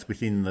taken place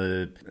within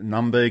the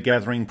number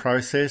gathering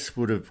process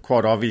would have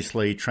quite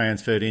obviously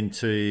transferred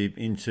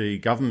into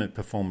government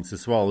performance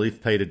as well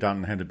if Peter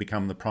Dutton had to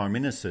become the Prime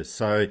Minister.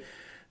 So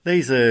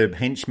these are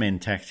henchmen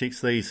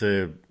tactics. These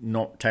are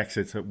not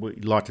tactics that we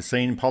like to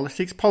see in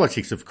politics.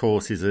 Politics, of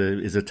course, is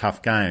a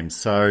tough game.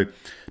 So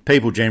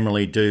people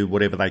generally do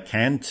whatever they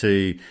can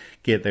to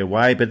get their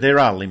way, but there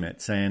are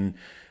limits. And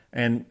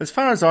as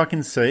far as I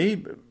can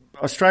see,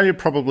 Australia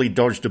probably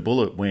dodged a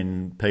bullet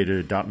when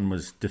Peter Dutton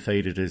was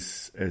defeated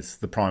as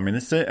the Prime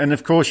Minister. And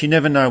of course, you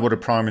never know what a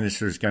Prime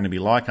Minister is going to be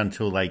like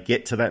until they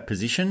get to that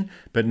position,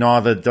 but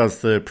neither does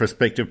the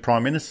prospective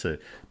Prime Minister.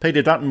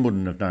 Peter Dutton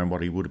wouldn't have known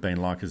what he would have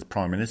been like as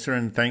Prime Minister,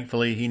 and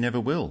thankfully he never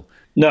will.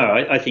 No,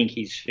 I think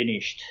he's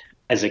finished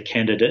as a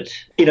candidate.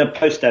 In a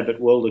post-Abbott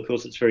world, of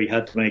course, it's very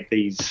hard to make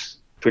these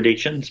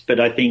predictions,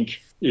 but I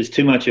think there's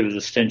too much of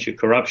the stench of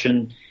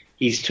corruption.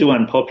 He's too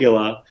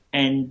unpopular,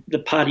 and the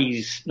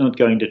party's not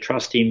going to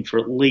trust him for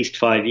at least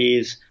 5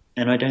 years,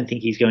 and I don't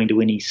think he's going to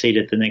win his seat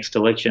at the next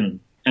election.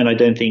 And I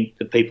don't think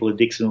the people of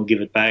Dixon will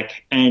give it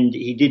back. And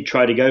he did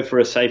try to go for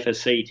a safer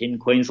seat in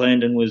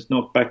Queensland and was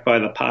knocked back by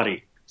the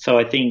party. So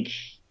I think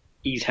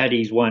he's had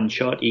his one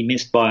shot. He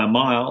missed by a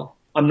mile.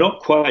 I'm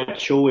not quite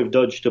sure we've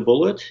dodged a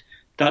bullet.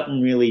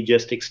 Dutton really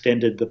just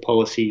extended the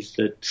policies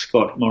that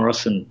Scott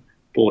Morrison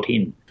brought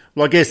in.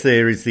 Well, I guess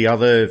there is the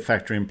other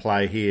factor in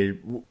play here,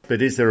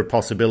 but is there a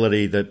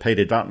possibility that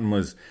Peter Dutton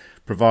was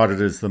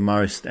provided as the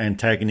most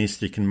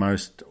antagonistic and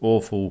most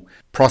awful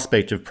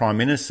prospect of Prime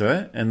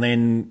Minister, and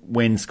then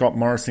when Scott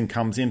Morrison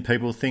comes in,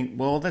 people think,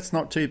 well, that's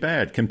not too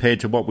bad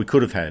compared to what we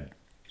could have had?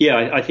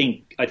 Yeah, I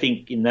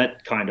think in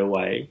that kind of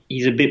way,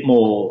 he's a bit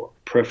more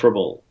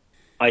preferable.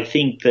 I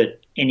think that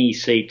any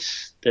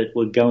seats that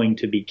were going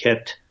to be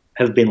kept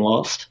have been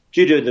lost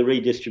due to the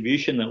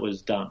redistribution that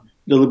was done.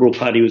 The Liberal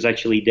Party was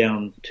actually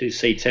down 2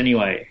 seats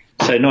anyway.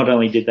 So not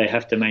only did they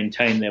have to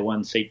maintain their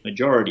 1-seat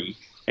majority,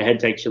 They had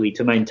to actually,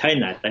 to maintain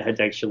that, they had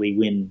to actually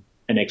win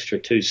an extra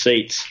 2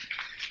 seats,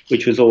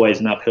 which was always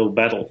an uphill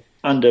battle.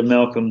 Under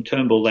Malcolm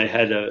Turnbull, they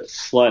had a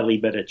slightly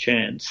better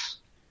chance.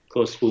 Of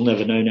course, we'll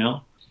never know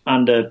now.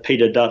 Under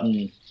Peter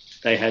Dutton,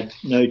 they had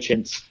no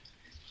chance.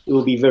 It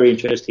will be very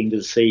interesting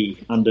to see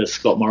under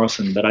Scott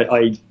Morrison, but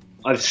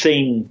I've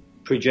seen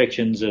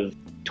projections of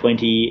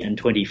 20 and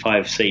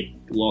 25 seat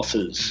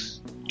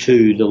losses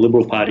to the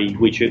Liberal Party,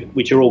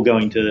 which are all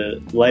going to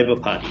the Labor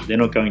Party. They're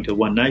not going to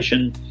One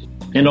Nation.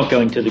 They're not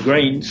going to the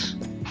Greens.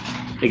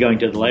 They're going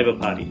to the Labor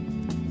Party.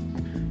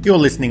 You're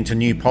listening to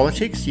New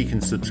Politics. You can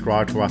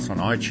subscribe to us on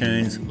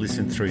iTunes,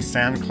 listen through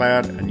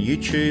SoundCloud and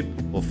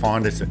YouTube, or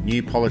find us at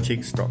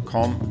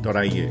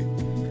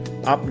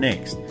newpolitics.com.au. Up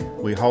next,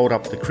 we hold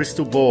up the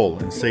crystal ball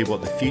and see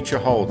what the future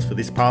holds for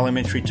this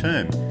parliamentary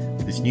term,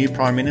 this new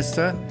Prime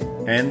Minister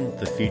and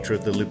the future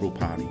of the Liberal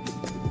Party.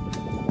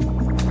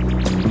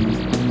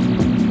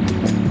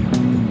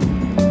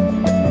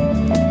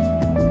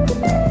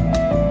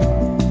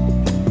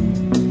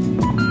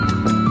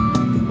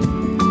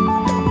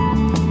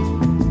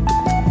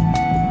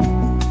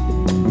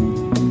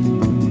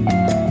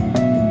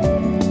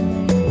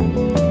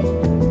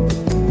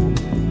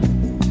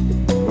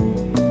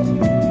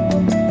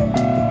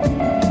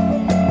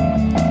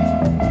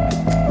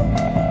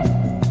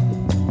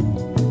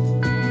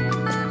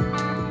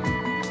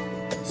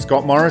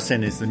 Scott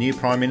Morrison is the new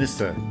Prime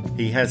Minister.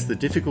 He has the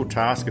difficult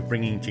task of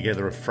bringing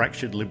together a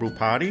fractured Liberal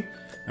Party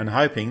and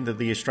hoping that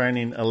the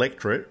Australian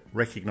electorate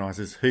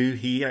recognises who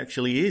he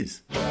actually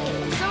is. So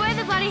where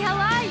the bloody hell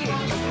are you?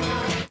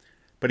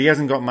 But he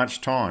hasn't got much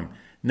time,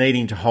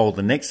 needing to hold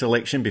the next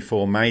election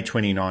before May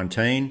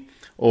 2019.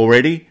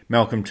 Already,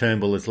 Malcolm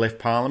Turnbull has left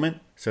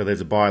Parliament, so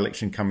there's a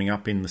by-election coming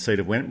up in the seat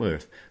of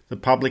Wentworth. The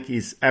public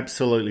is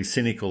absolutely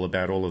cynical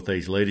about all of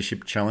these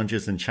leadership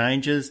challenges and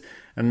changes,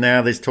 and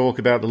now there's talk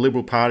about the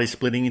Liberal Party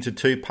splitting into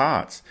 2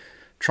 parts.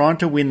 Trying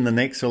to win the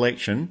next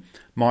election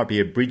might be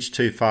a bridge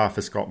too far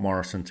for Scott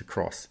Morrison to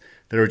cross.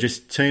 There are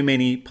just too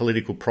many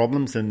political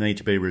problems that need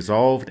to be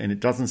resolved, and it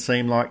doesn't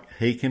seem like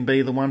he can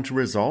be the one to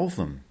resolve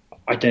them.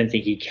 I don't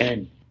think he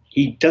can.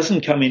 He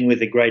doesn't come in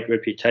with a great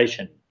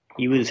reputation.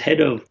 He was head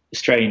of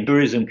Australian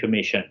Tourism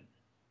Commission.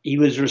 He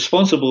was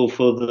responsible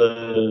for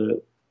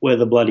the "Where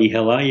the bloody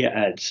hell are you"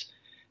 ads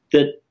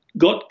that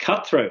got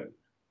cutthroat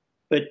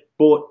but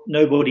brought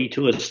nobody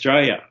to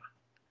Australia.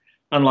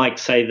 Unlike,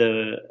 say,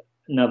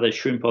 another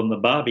shrimp on the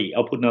barbie.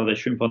 I'll put another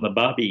shrimp on the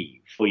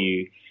barbie for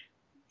you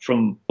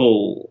from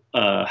Paul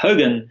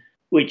Hogan,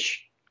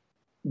 which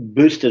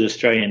boosted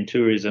Australian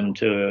tourism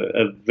to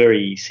a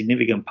very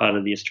significant part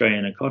of the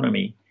Australian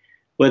economy.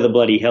 "Where the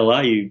bloody hell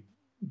are you"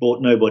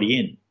 brought nobody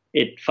in.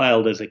 It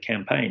failed as a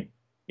campaign.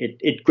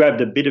 It grabbed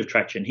a bit of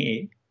traction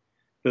here,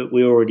 but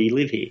we already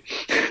live here.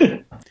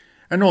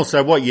 And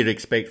also what you'd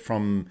expect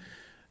from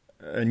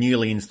a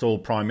newly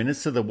installed Prime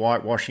Minister, the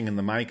whitewashing and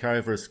the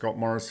makeover of Scott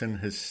Morrison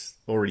has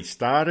already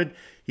started.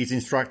 He's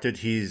instructed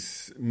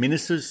his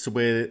ministers to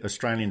wear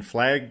Australian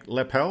flag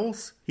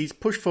lapels. He's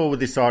pushed forward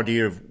this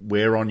idea of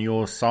 "we're on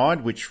your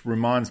side," which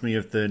reminds me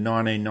of the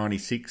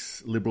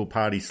 1996 Liberal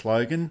Party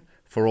slogan,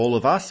 "for all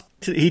of us."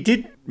 He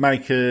did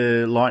make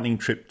a lightning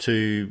trip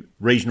to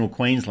regional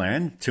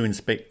Queensland to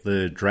inspect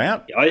the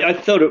drought. I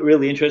thought it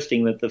really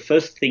interesting that the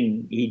first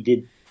thing he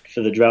did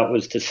for the drought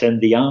was to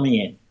send the army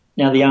in.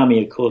 Now, the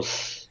army, of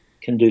course,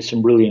 can do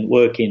some brilliant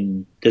work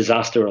in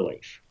disaster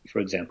relief, for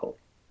example.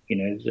 You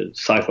know, the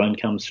cyclone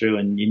comes through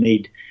and you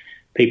need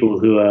people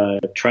who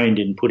are trained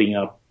in putting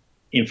up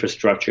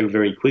infrastructure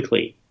very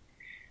quickly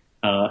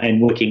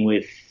and working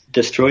with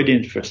destroyed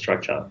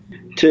infrastructure.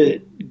 To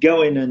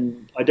go in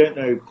and I don't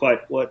know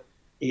quite what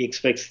he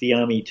expects the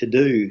army to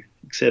do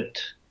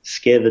except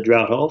scare the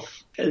drought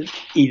off.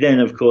 He then,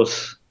 of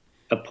course,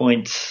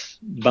 appoints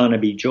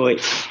Barnaby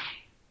Joyce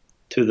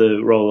to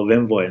the role of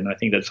envoy, and I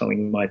think that's something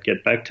we might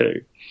get back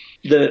to.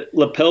 The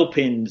lapel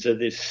pins are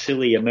this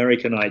silly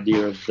American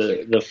idea of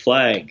the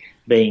flag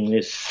being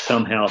this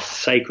somehow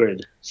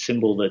sacred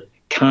symbol that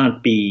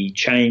can't be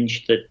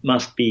changed, that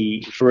must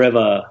be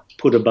forever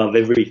put above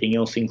everything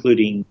else,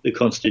 including the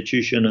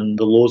Constitution and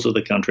the laws of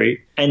the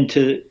country, and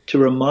to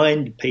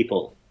remind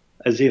people,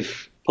 as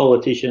if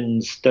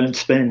politicians don't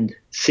spend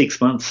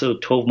 6 months or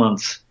 12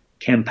 months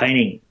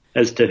campaigning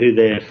as to who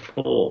they're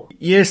for.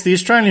 Yes, the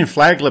Australian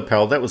flag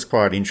lapel, that was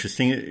quite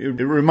interesting. It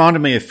reminded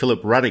me of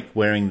Philip Ruddock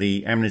wearing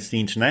the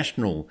Amnesty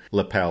International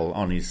lapel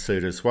on his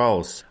suit as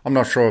well. I'm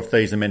not sure if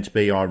these are meant to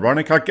be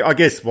ironic. I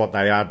guess what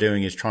they are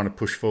doing is trying to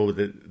push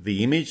forward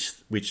the image,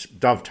 which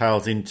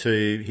dovetails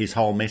into his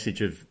whole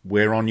message of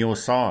 "we're on your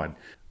side."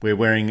 We're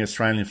wearing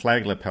Australian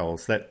flag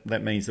lapels.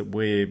 That means that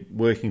we're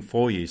working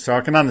for you. So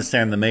I can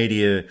understand the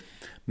media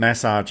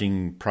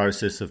massaging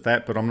process of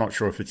that, but I'm not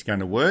sure if it's going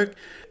to work.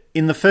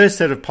 In the first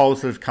set of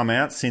polls that have come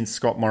out since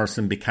Scott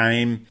Morrison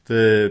became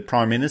the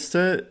Prime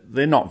Minister,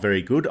 they're not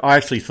very good. I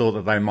actually thought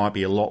that they might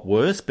be a lot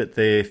worse, but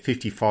they're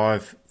 50,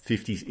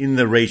 in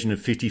the region of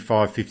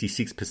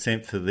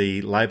 55-56% for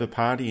the Labor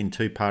Party in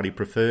two-party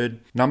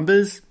preferred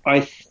numbers. I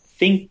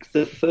think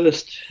the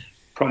first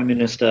Prime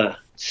Minister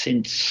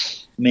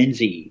since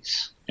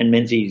Menzies and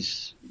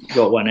Menzies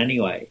got one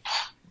anyway,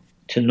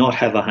 to not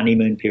have a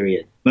honeymoon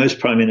period. Most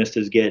Prime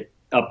Ministers get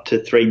up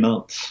to 3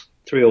 months,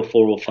 3 or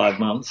 4 or 5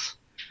 months.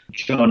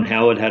 John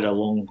Howard had a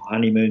long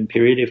honeymoon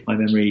period, if my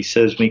memory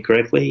serves me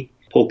correctly.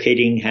 Paul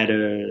Keating had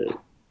a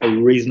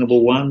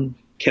reasonable one.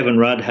 Kevin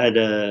Rudd had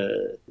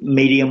a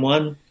medium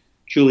one.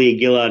 Julia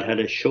Gillard had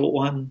a short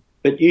one.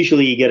 But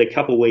usually you get a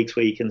couple of weeks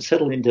where you can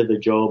settle into the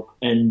job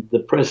and the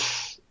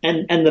press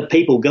and the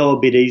people go a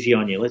bit easy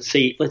on you. Let's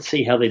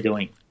see how they're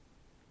doing.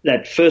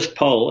 That first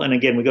poll, and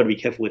again, we've got to be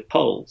careful with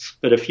polls,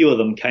 but a few of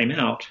them came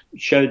out,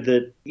 showed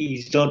that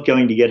he's not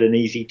going to get an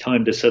easy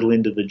time to settle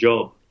into the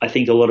job. I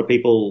think a lot of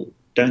people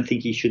don't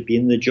think he should be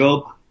in the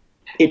job.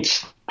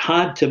 It's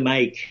hard to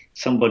make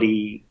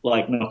somebody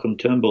like Malcolm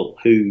Turnbull,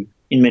 who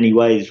in many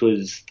ways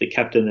was the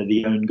captain of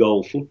the own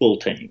goal football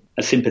team,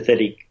 a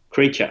sympathetic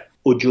creature,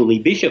 or Julie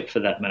Bishop for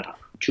that matter.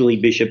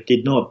 Julie Bishop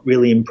did not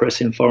really impress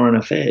in foreign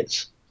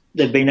affairs.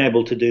 They've been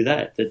able to do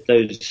that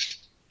those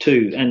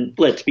two, and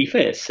let's be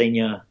fair,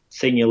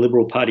 senior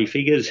Liberal Party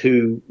figures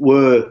who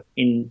were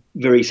in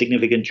very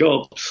significant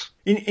jobs.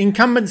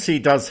 Incumbency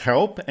does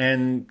help,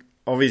 and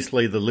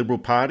obviously the Liberal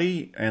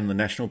Party and the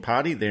National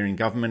Party, they're in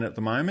government at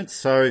the moment.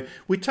 So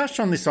we touched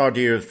on this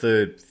idea of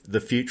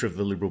the future of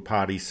the Liberal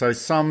Party. So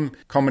some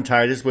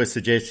commentators were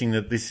suggesting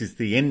that this is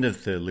the end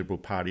of the Liberal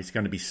Party. It's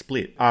going to be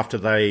split after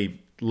they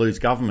lose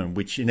government,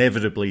 which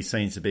inevitably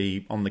seems to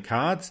be on the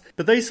cards.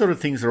 But these sort of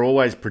things are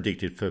always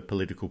predicted for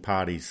political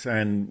parties.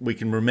 And we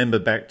can remember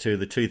back to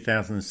the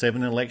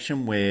 2007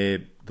 election where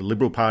the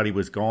Liberal Party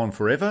was gone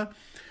forever.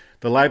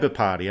 The Labor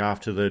Party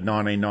after the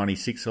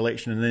 1996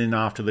 election, and then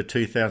after the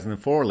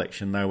 2004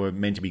 election, they were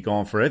meant to be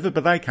gone forever,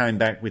 but they came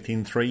back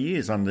within 3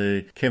 years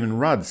under Kevin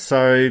Rudd.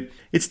 So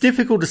it's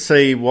difficult to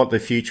see what the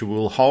future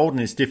will hold,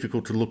 and it's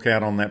difficult to look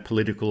out on that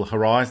political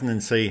horizon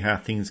and see how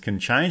things can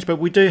change. But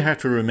we do have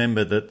to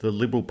remember that the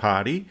Liberal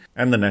Party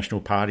and the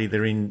National Party,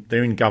 they're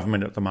in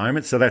government at the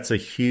moment, so that's a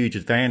huge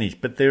advantage.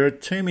 But there are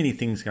too many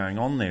things going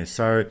on there.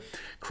 So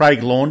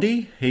Craig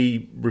Laundy,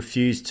 he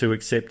refused to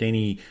accept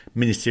any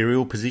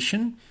ministerial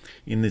position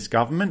in this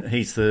government.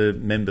 He's the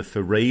member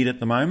for Reid at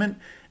the moment,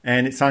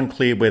 and it's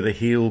unclear whether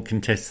he'll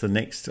contest the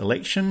next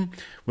election.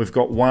 We've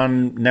got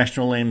one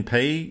National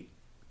MP,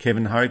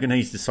 Kevin Hogan.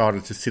 He's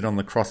decided to sit on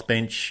the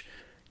crossbench.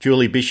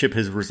 Julie Bishop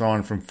has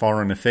resigned from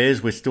Foreign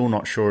Affairs. We're still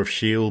not sure if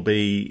she'll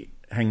be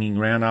hanging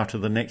around after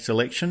the next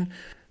election.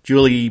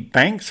 Julie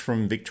Banks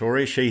from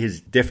Victoria, she has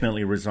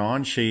definitely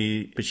resigned,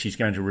 but she's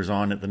going to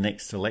resign at the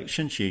next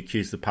election. She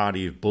accused the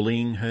party of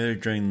bullying her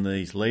during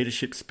these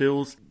leadership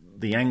spills.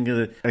 The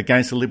anger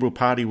against the Liberal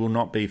Party will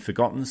not be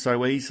forgotten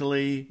so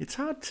easily. It's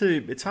hard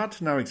to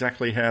know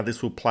exactly how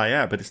this will play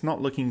out, but it's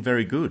not looking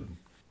very good.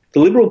 The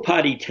Liberal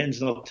Party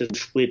tends not to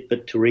split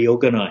but to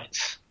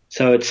reorganise.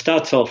 So it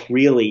starts off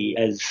really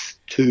as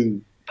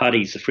two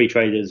parties, the Free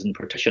Traders and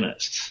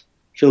Protectionists,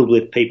 filled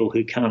with people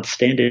who can't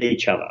stand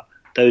each other.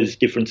 Those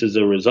differences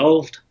are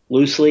resolved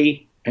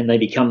loosely and they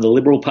become the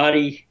Liberal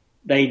Party.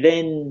 They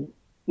then,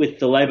 with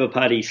the Labor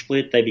Party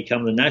split, they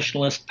become the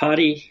Nationalist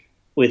Party,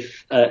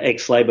 with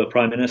ex-Labor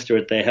Prime Minister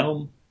at their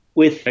helm.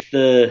 With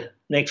the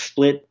next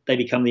split, they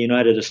become the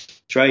United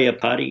Australia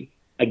Party,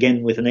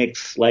 again with an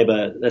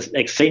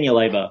ex-senior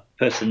Labor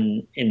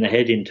person in the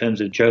head in terms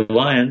of Joe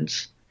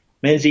Lyons.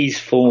 Menzies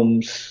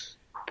forms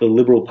the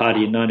Liberal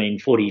Party in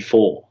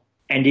 1944,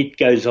 and it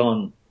goes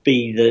on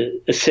be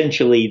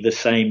essentially the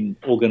same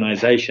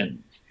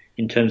organisation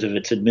in terms of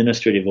its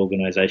administrative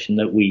organisation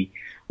that we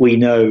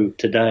know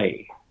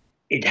today.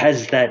 It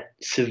has that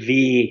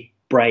severe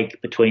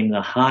break between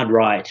the hard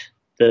right,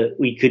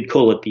 we could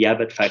call it the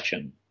Abbott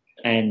faction,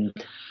 and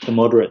the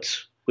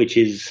moderates, which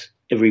is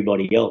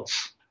everybody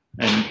else.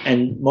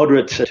 And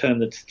moderate's a term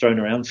that's thrown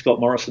around. Scott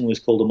Morrison was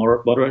called a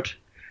moderate.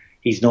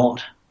 He's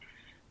not,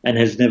 and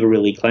has never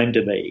really claimed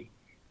to be.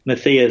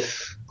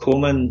 Matthias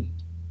Cormann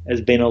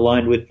has been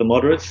aligned with the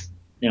moderates.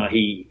 Now,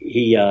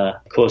 he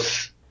of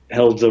course,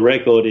 held the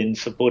record in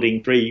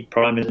supporting 3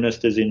 prime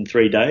ministers in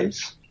 3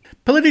 days.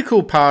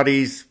 Political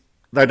parties,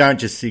 they don't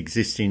just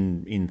exist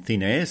in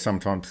thin air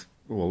sometimes,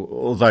 well,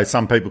 although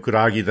some people could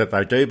argue that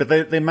they do, but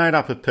they're made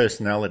up of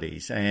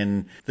personalities,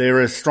 and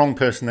there are strong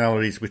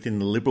personalities within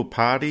the Liberal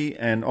Party,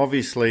 and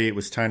obviously it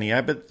was Tony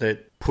Abbott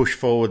that pushed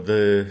forward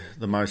the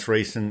most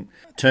recent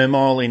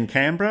turmoil in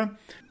Canberra.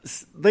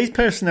 These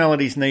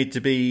personalities need to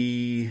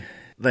do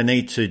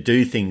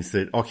things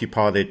that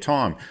occupy their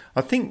time.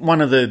 I think one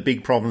of the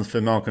big problems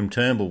for Malcolm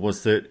Turnbull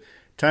was that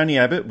Tony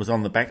Abbott was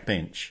on the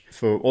backbench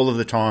for all of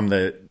the time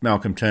that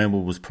Malcolm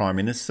Turnbull was Prime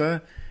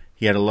Minister.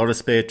 He had a lot of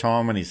spare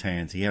time on his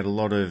hands. He had a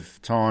lot of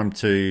time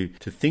to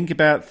think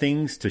about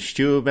things, to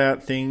stew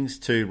about things,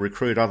 to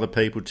recruit other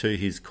people to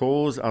his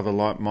cause, other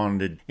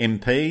like-minded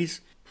MPs.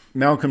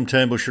 Malcolm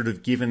Turnbull should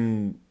have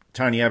given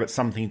Tony Abbott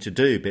something to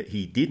do, but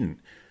he didn't.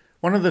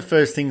 One of the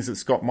first things that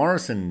Scott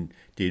Morrison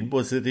did did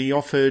was that he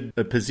offered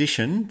a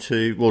position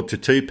to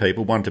two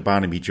people, one to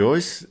Barnaby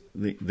Joyce,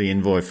 the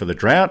envoy for the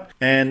drought,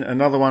 and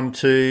another one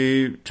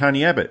to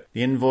Tony Abbott,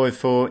 the envoy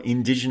for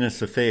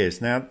Indigenous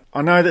Affairs. Now,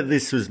 I know that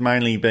this was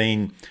mainly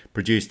being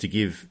produced to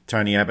give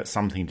Tony Abbott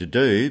something to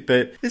do,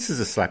 but this is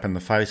a slap in the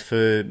face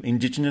for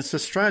Indigenous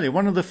Australia.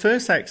 One of the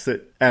first acts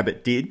that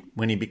Abbott did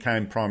when he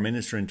became Prime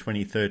Minister in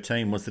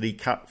 2013 was that he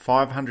cut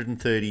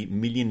 $530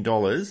 million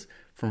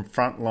from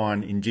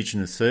frontline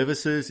Indigenous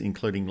services,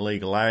 including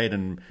legal aid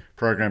and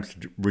programs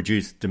to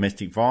reduce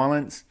domestic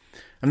violence.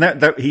 And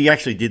that he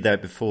actually did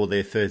that before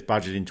their first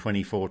budget in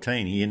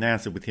 2014. He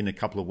announced it within a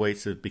couple of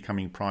weeks of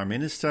becoming Prime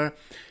Minister.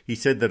 He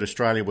said that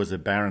Australia was a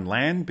barren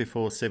land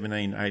before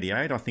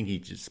 1788. I think he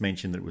just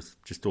mentioned that it was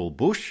just all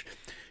bush.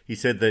 He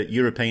said that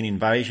European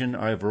invasion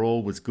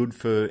overall was good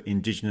for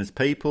Indigenous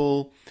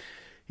people.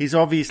 He's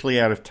obviously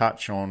out of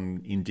touch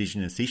on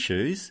Indigenous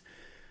issues.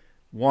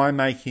 Why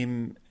make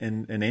him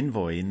an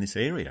envoy in this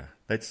area?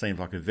 That seems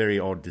like a very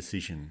odd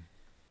decision.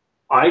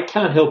 I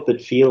can't help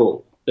but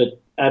feel that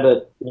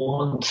Abbott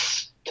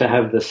wants to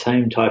have the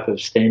same type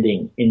of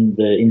standing in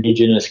the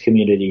Indigenous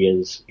community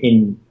as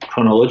in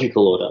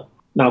chronological order.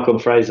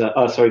 Gough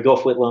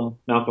Whitlam,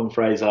 Malcolm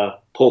Fraser,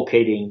 Paul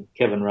Keating,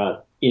 Kevin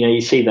Rudd. You know,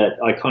 you see that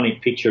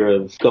iconic picture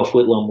of Gough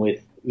Whitlam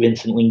with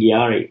Vincent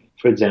Lingiari,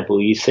 for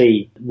example. You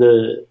see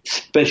the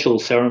special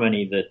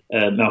ceremony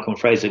that Malcolm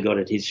Fraser got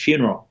at his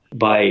funeral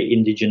by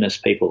Indigenous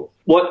people.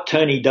 What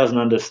Tony doesn't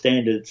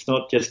understand is it's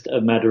not just a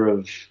matter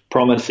of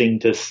promising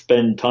to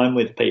spend time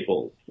with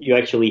people. You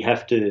actually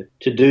have to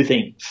do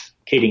things.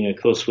 Keating,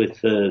 of course, with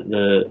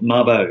the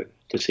Mabo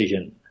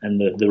decision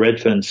and the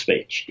Redfern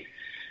speech.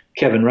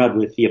 Kevin Rudd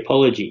with the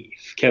apology.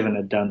 If Kevin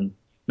had done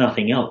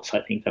nothing else,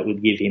 I think that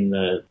would give him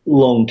the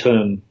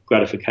long-term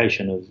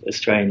gratification of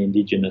Australian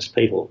Indigenous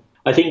people.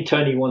 I think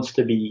Tony wants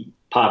to be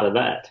part of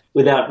that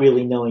without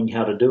really knowing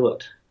how to do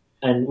it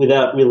and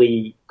without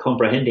really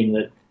comprehending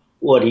that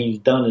what he's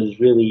done is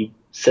really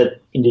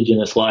set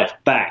Indigenous life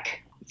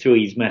back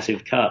through his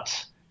massive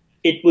cuts.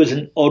 It was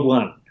an odd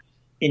one.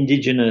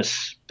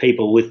 Indigenous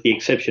people, with the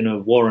exception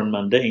of Warren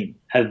Mundine,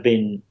 have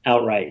been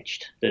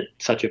outraged that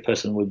such a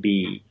person would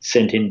be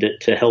sent in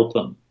to help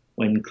them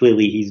when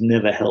clearly he's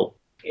never helped.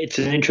 It's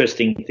an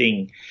interesting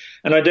thing.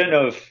 And I don't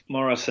know if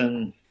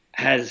Morrison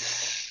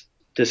has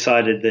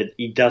decided that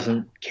he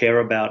doesn't care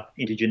about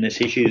Indigenous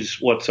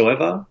issues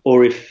whatsoever,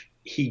 or if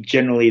he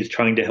generally is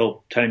trying to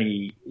help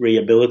Tony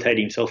rehabilitate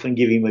himself and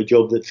give him a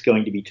job that's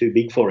going to be too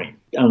big for him.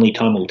 Only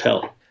time will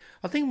tell.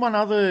 I think one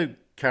other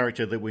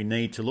character that we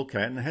need to look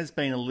at and has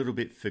been a little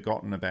bit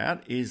forgotten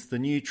about is the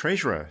new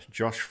Treasurer,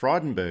 Josh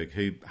Frydenberg,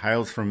 who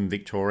hails from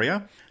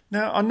Victoria.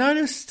 Now, I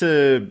noticed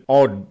an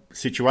odd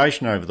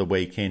situation over the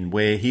weekend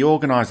where he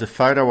organised a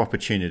photo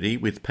opportunity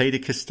with Peter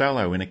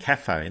Costello in a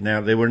cafe.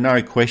 Now, there were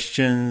no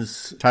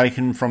questions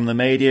taken from the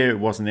media. It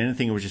wasn't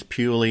anything. It was just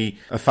purely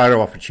a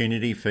photo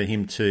opportunity for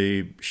him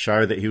to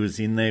show that he was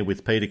in there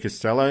with Peter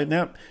Costello.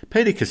 Now,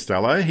 Peter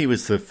Costello, he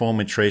was the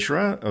former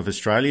Treasurer of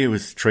Australia. He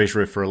was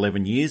Treasurer for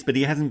 11 years, but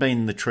he hasn't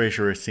been the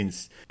Treasurer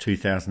since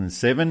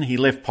 2007. He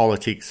left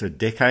politics a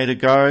decade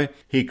ago.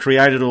 He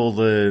created all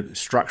the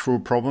structural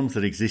problems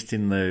that exist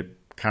in the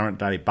current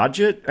day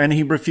budget, and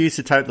he refused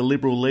to take the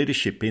Liberal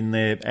leadership in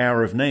their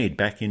hour of need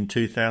back in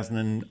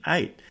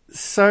 2008.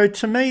 So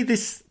to me,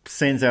 this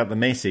sends out the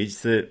message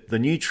that the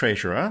new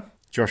Treasurer,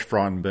 Josh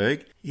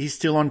Frydenberg, he's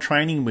still on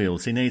training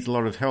wheels. He needs a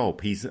lot of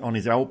help. He's on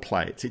his old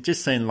plates. It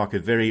just seemed like a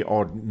very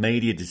odd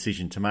media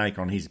decision to make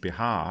on his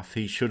behalf.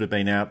 He should have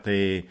been out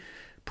there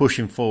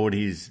pushing forward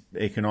his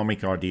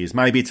economic ideas.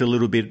 Maybe it's a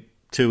little bit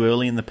too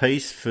early in the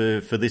piece for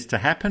this to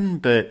happen,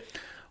 but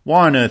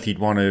why on earth you'd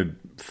want to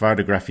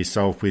photograph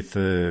yourself with,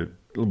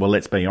 well,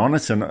 let's be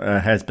honest, and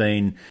has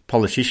been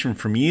politician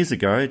from years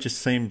ago, it just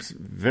seems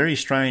very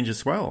strange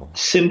as well.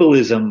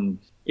 Symbolism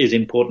is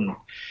important.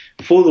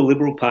 For the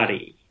Liberal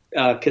Party,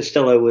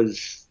 Costello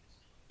is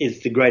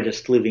the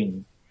greatest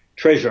living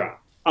treasurer.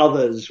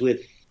 Others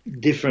with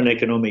different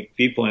economic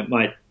viewpoint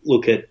might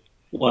look at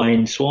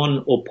Wayne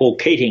Swan or Paul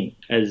Keating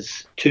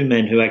as two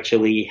men who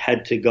actually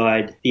had to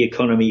guide the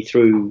economy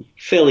through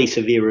fairly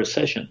severe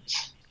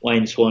recessions.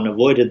 Wayne Swan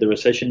avoided the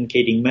recession,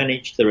 Keating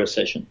managed the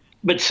recession.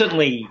 But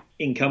certainly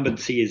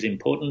incumbency is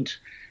important.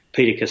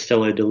 Peter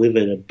Costello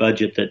delivered a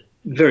budget that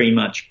very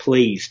much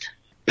pleased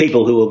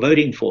people who were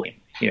voting for him.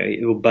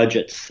 It were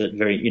budgets that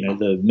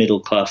the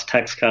middle-class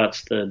tax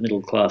cuts, the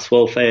middle-class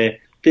welfare.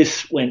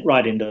 This went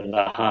right into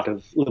the heart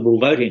of Liberal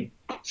voting.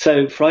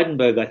 So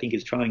Frydenberg, I think,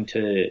 is trying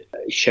to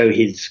show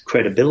his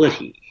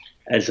credibility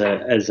as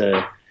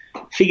a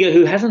figure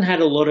who hasn't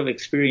had a lot of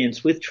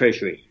experience with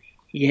Treasury.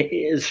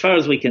 As far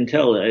as we can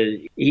tell,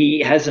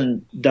 he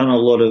hasn't done a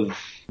lot of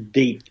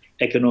deep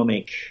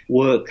economic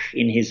work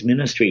in his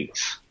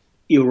ministries.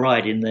 You're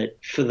right in that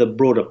for the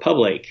broader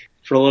public,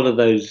 for a lot of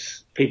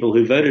those people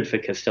who voted for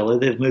Costello,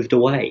 they've moved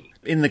away.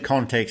 In the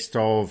context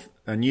of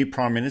a new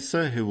Prime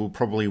Minister who will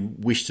probably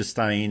wish to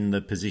stay in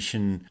the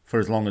position for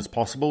as long as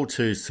possible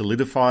to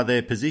solidify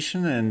their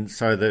position, and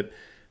so that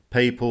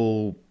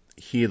people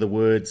hear the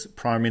words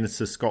Prime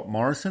Minister Scott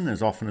Morrison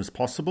as often as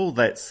possible.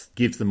 That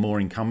gives them more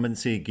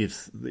incumbency,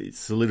 it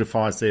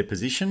solidifies their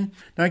position.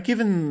 Now,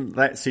 given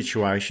that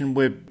situation,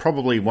 we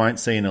probably won't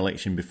see an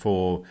election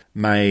before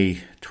May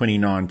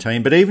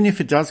 2019, but even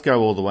if it does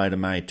go all the way to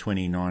May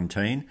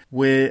 2019,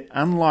 we're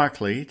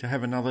unlikely to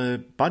have another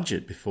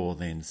budget before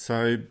then.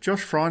 So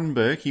Josh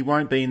Frydenberg, he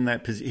won't be in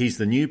that position. He's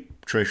the new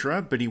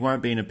Treasurer, but he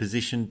won't be in a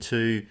position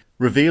to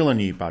reveal a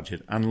new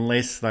budget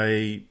unless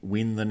they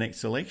win the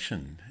next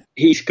election.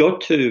 He's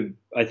got to,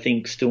 I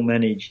think, still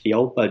manage the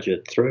old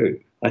budget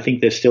through. I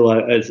think they're still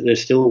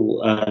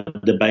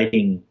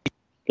debating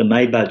the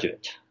May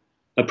budget.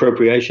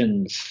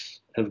 Appropriations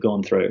have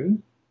gone through,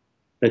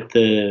 but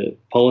the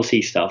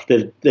policy stuff,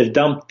 they've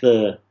dumped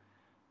the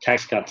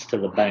tax cuts to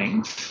the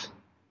banks.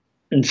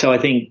 And so I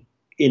think,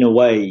 in a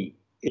way,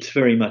 it's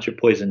very much a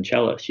poison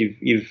chalice.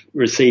 You've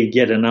received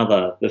yet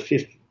another, the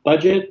sixth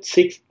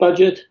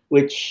budget,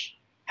 which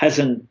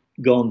hasn't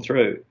gone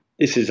through.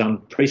 This is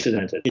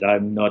unprecedented.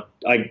 I'm not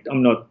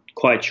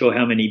quite sure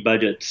how many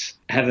budgets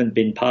haven't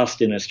been passed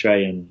in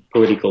Australian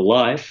political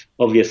life.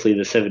 Obviously,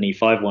 the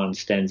 75 one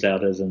stands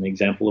out as an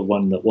example of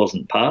one that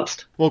wasn't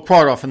passed. Well,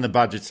 quite often the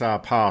budgets are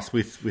passed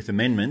with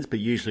amendments, but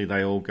usually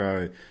they all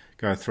go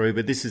through.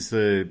 But this is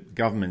the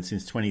government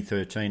since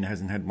 2013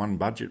 hasn't had one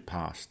budget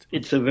passed.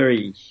 It's a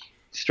very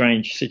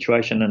strange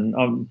situation,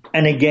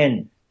 and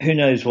again, who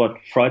knows what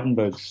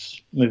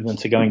Frydenberg's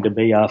movements are going to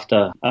be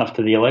after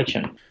the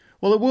election.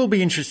 Well, it will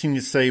be interesting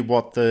to see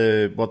what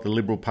the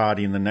Liberal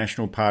Party and the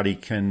National Party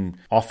can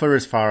offer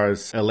as far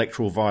as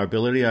electoral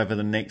viability over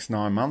the next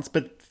 9 months.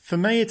 But for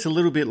me, it's a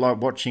little bit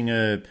like watching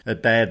a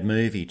bad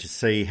movie to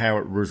see how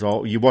it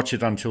resolves. You watch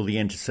it until the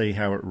end to see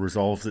how it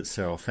resolves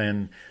itself.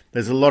 And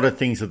there's a lot of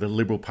things that the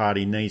Liberal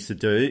Party needs to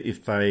do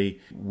if they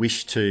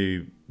wish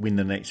to win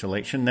the next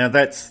election. Now,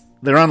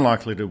 they're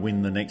unlikely to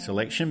win the next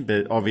election,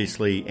 but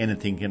obviously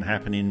anything can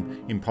happen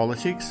in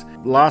politics.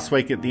 Last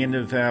week at the end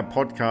of our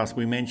podcast,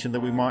 we mentioned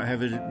that we might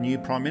have a new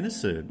Prime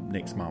Minister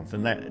next month,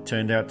 and that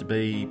turned out to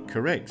be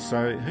correct.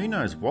 So who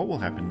knows what will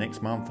happen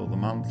next month or the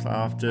month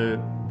after.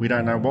 We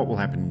don't know what will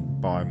happen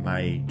by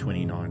May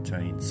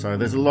 2019. So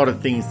there's a lot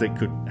of things that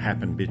could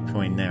happen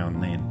between now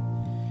and then.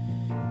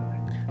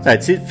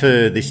 That's it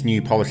for this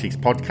New Politics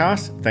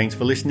podcast. Thanks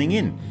for listening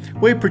in.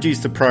 We produce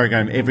the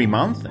program every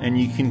month, and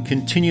you can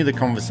continue the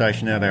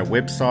conversation at our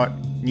website,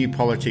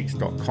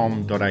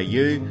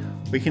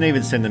 newpolitics.com.au. We can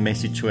even send a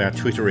message to our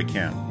Twitter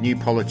account,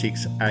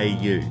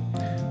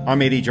 newpoliticsau.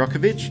 I'm Eddie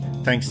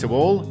Djokovic. Thanks to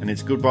all, and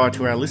it's goodbye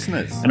to our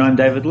listeners. And I'm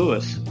David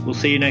Lewis. We'll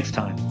see you next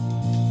time.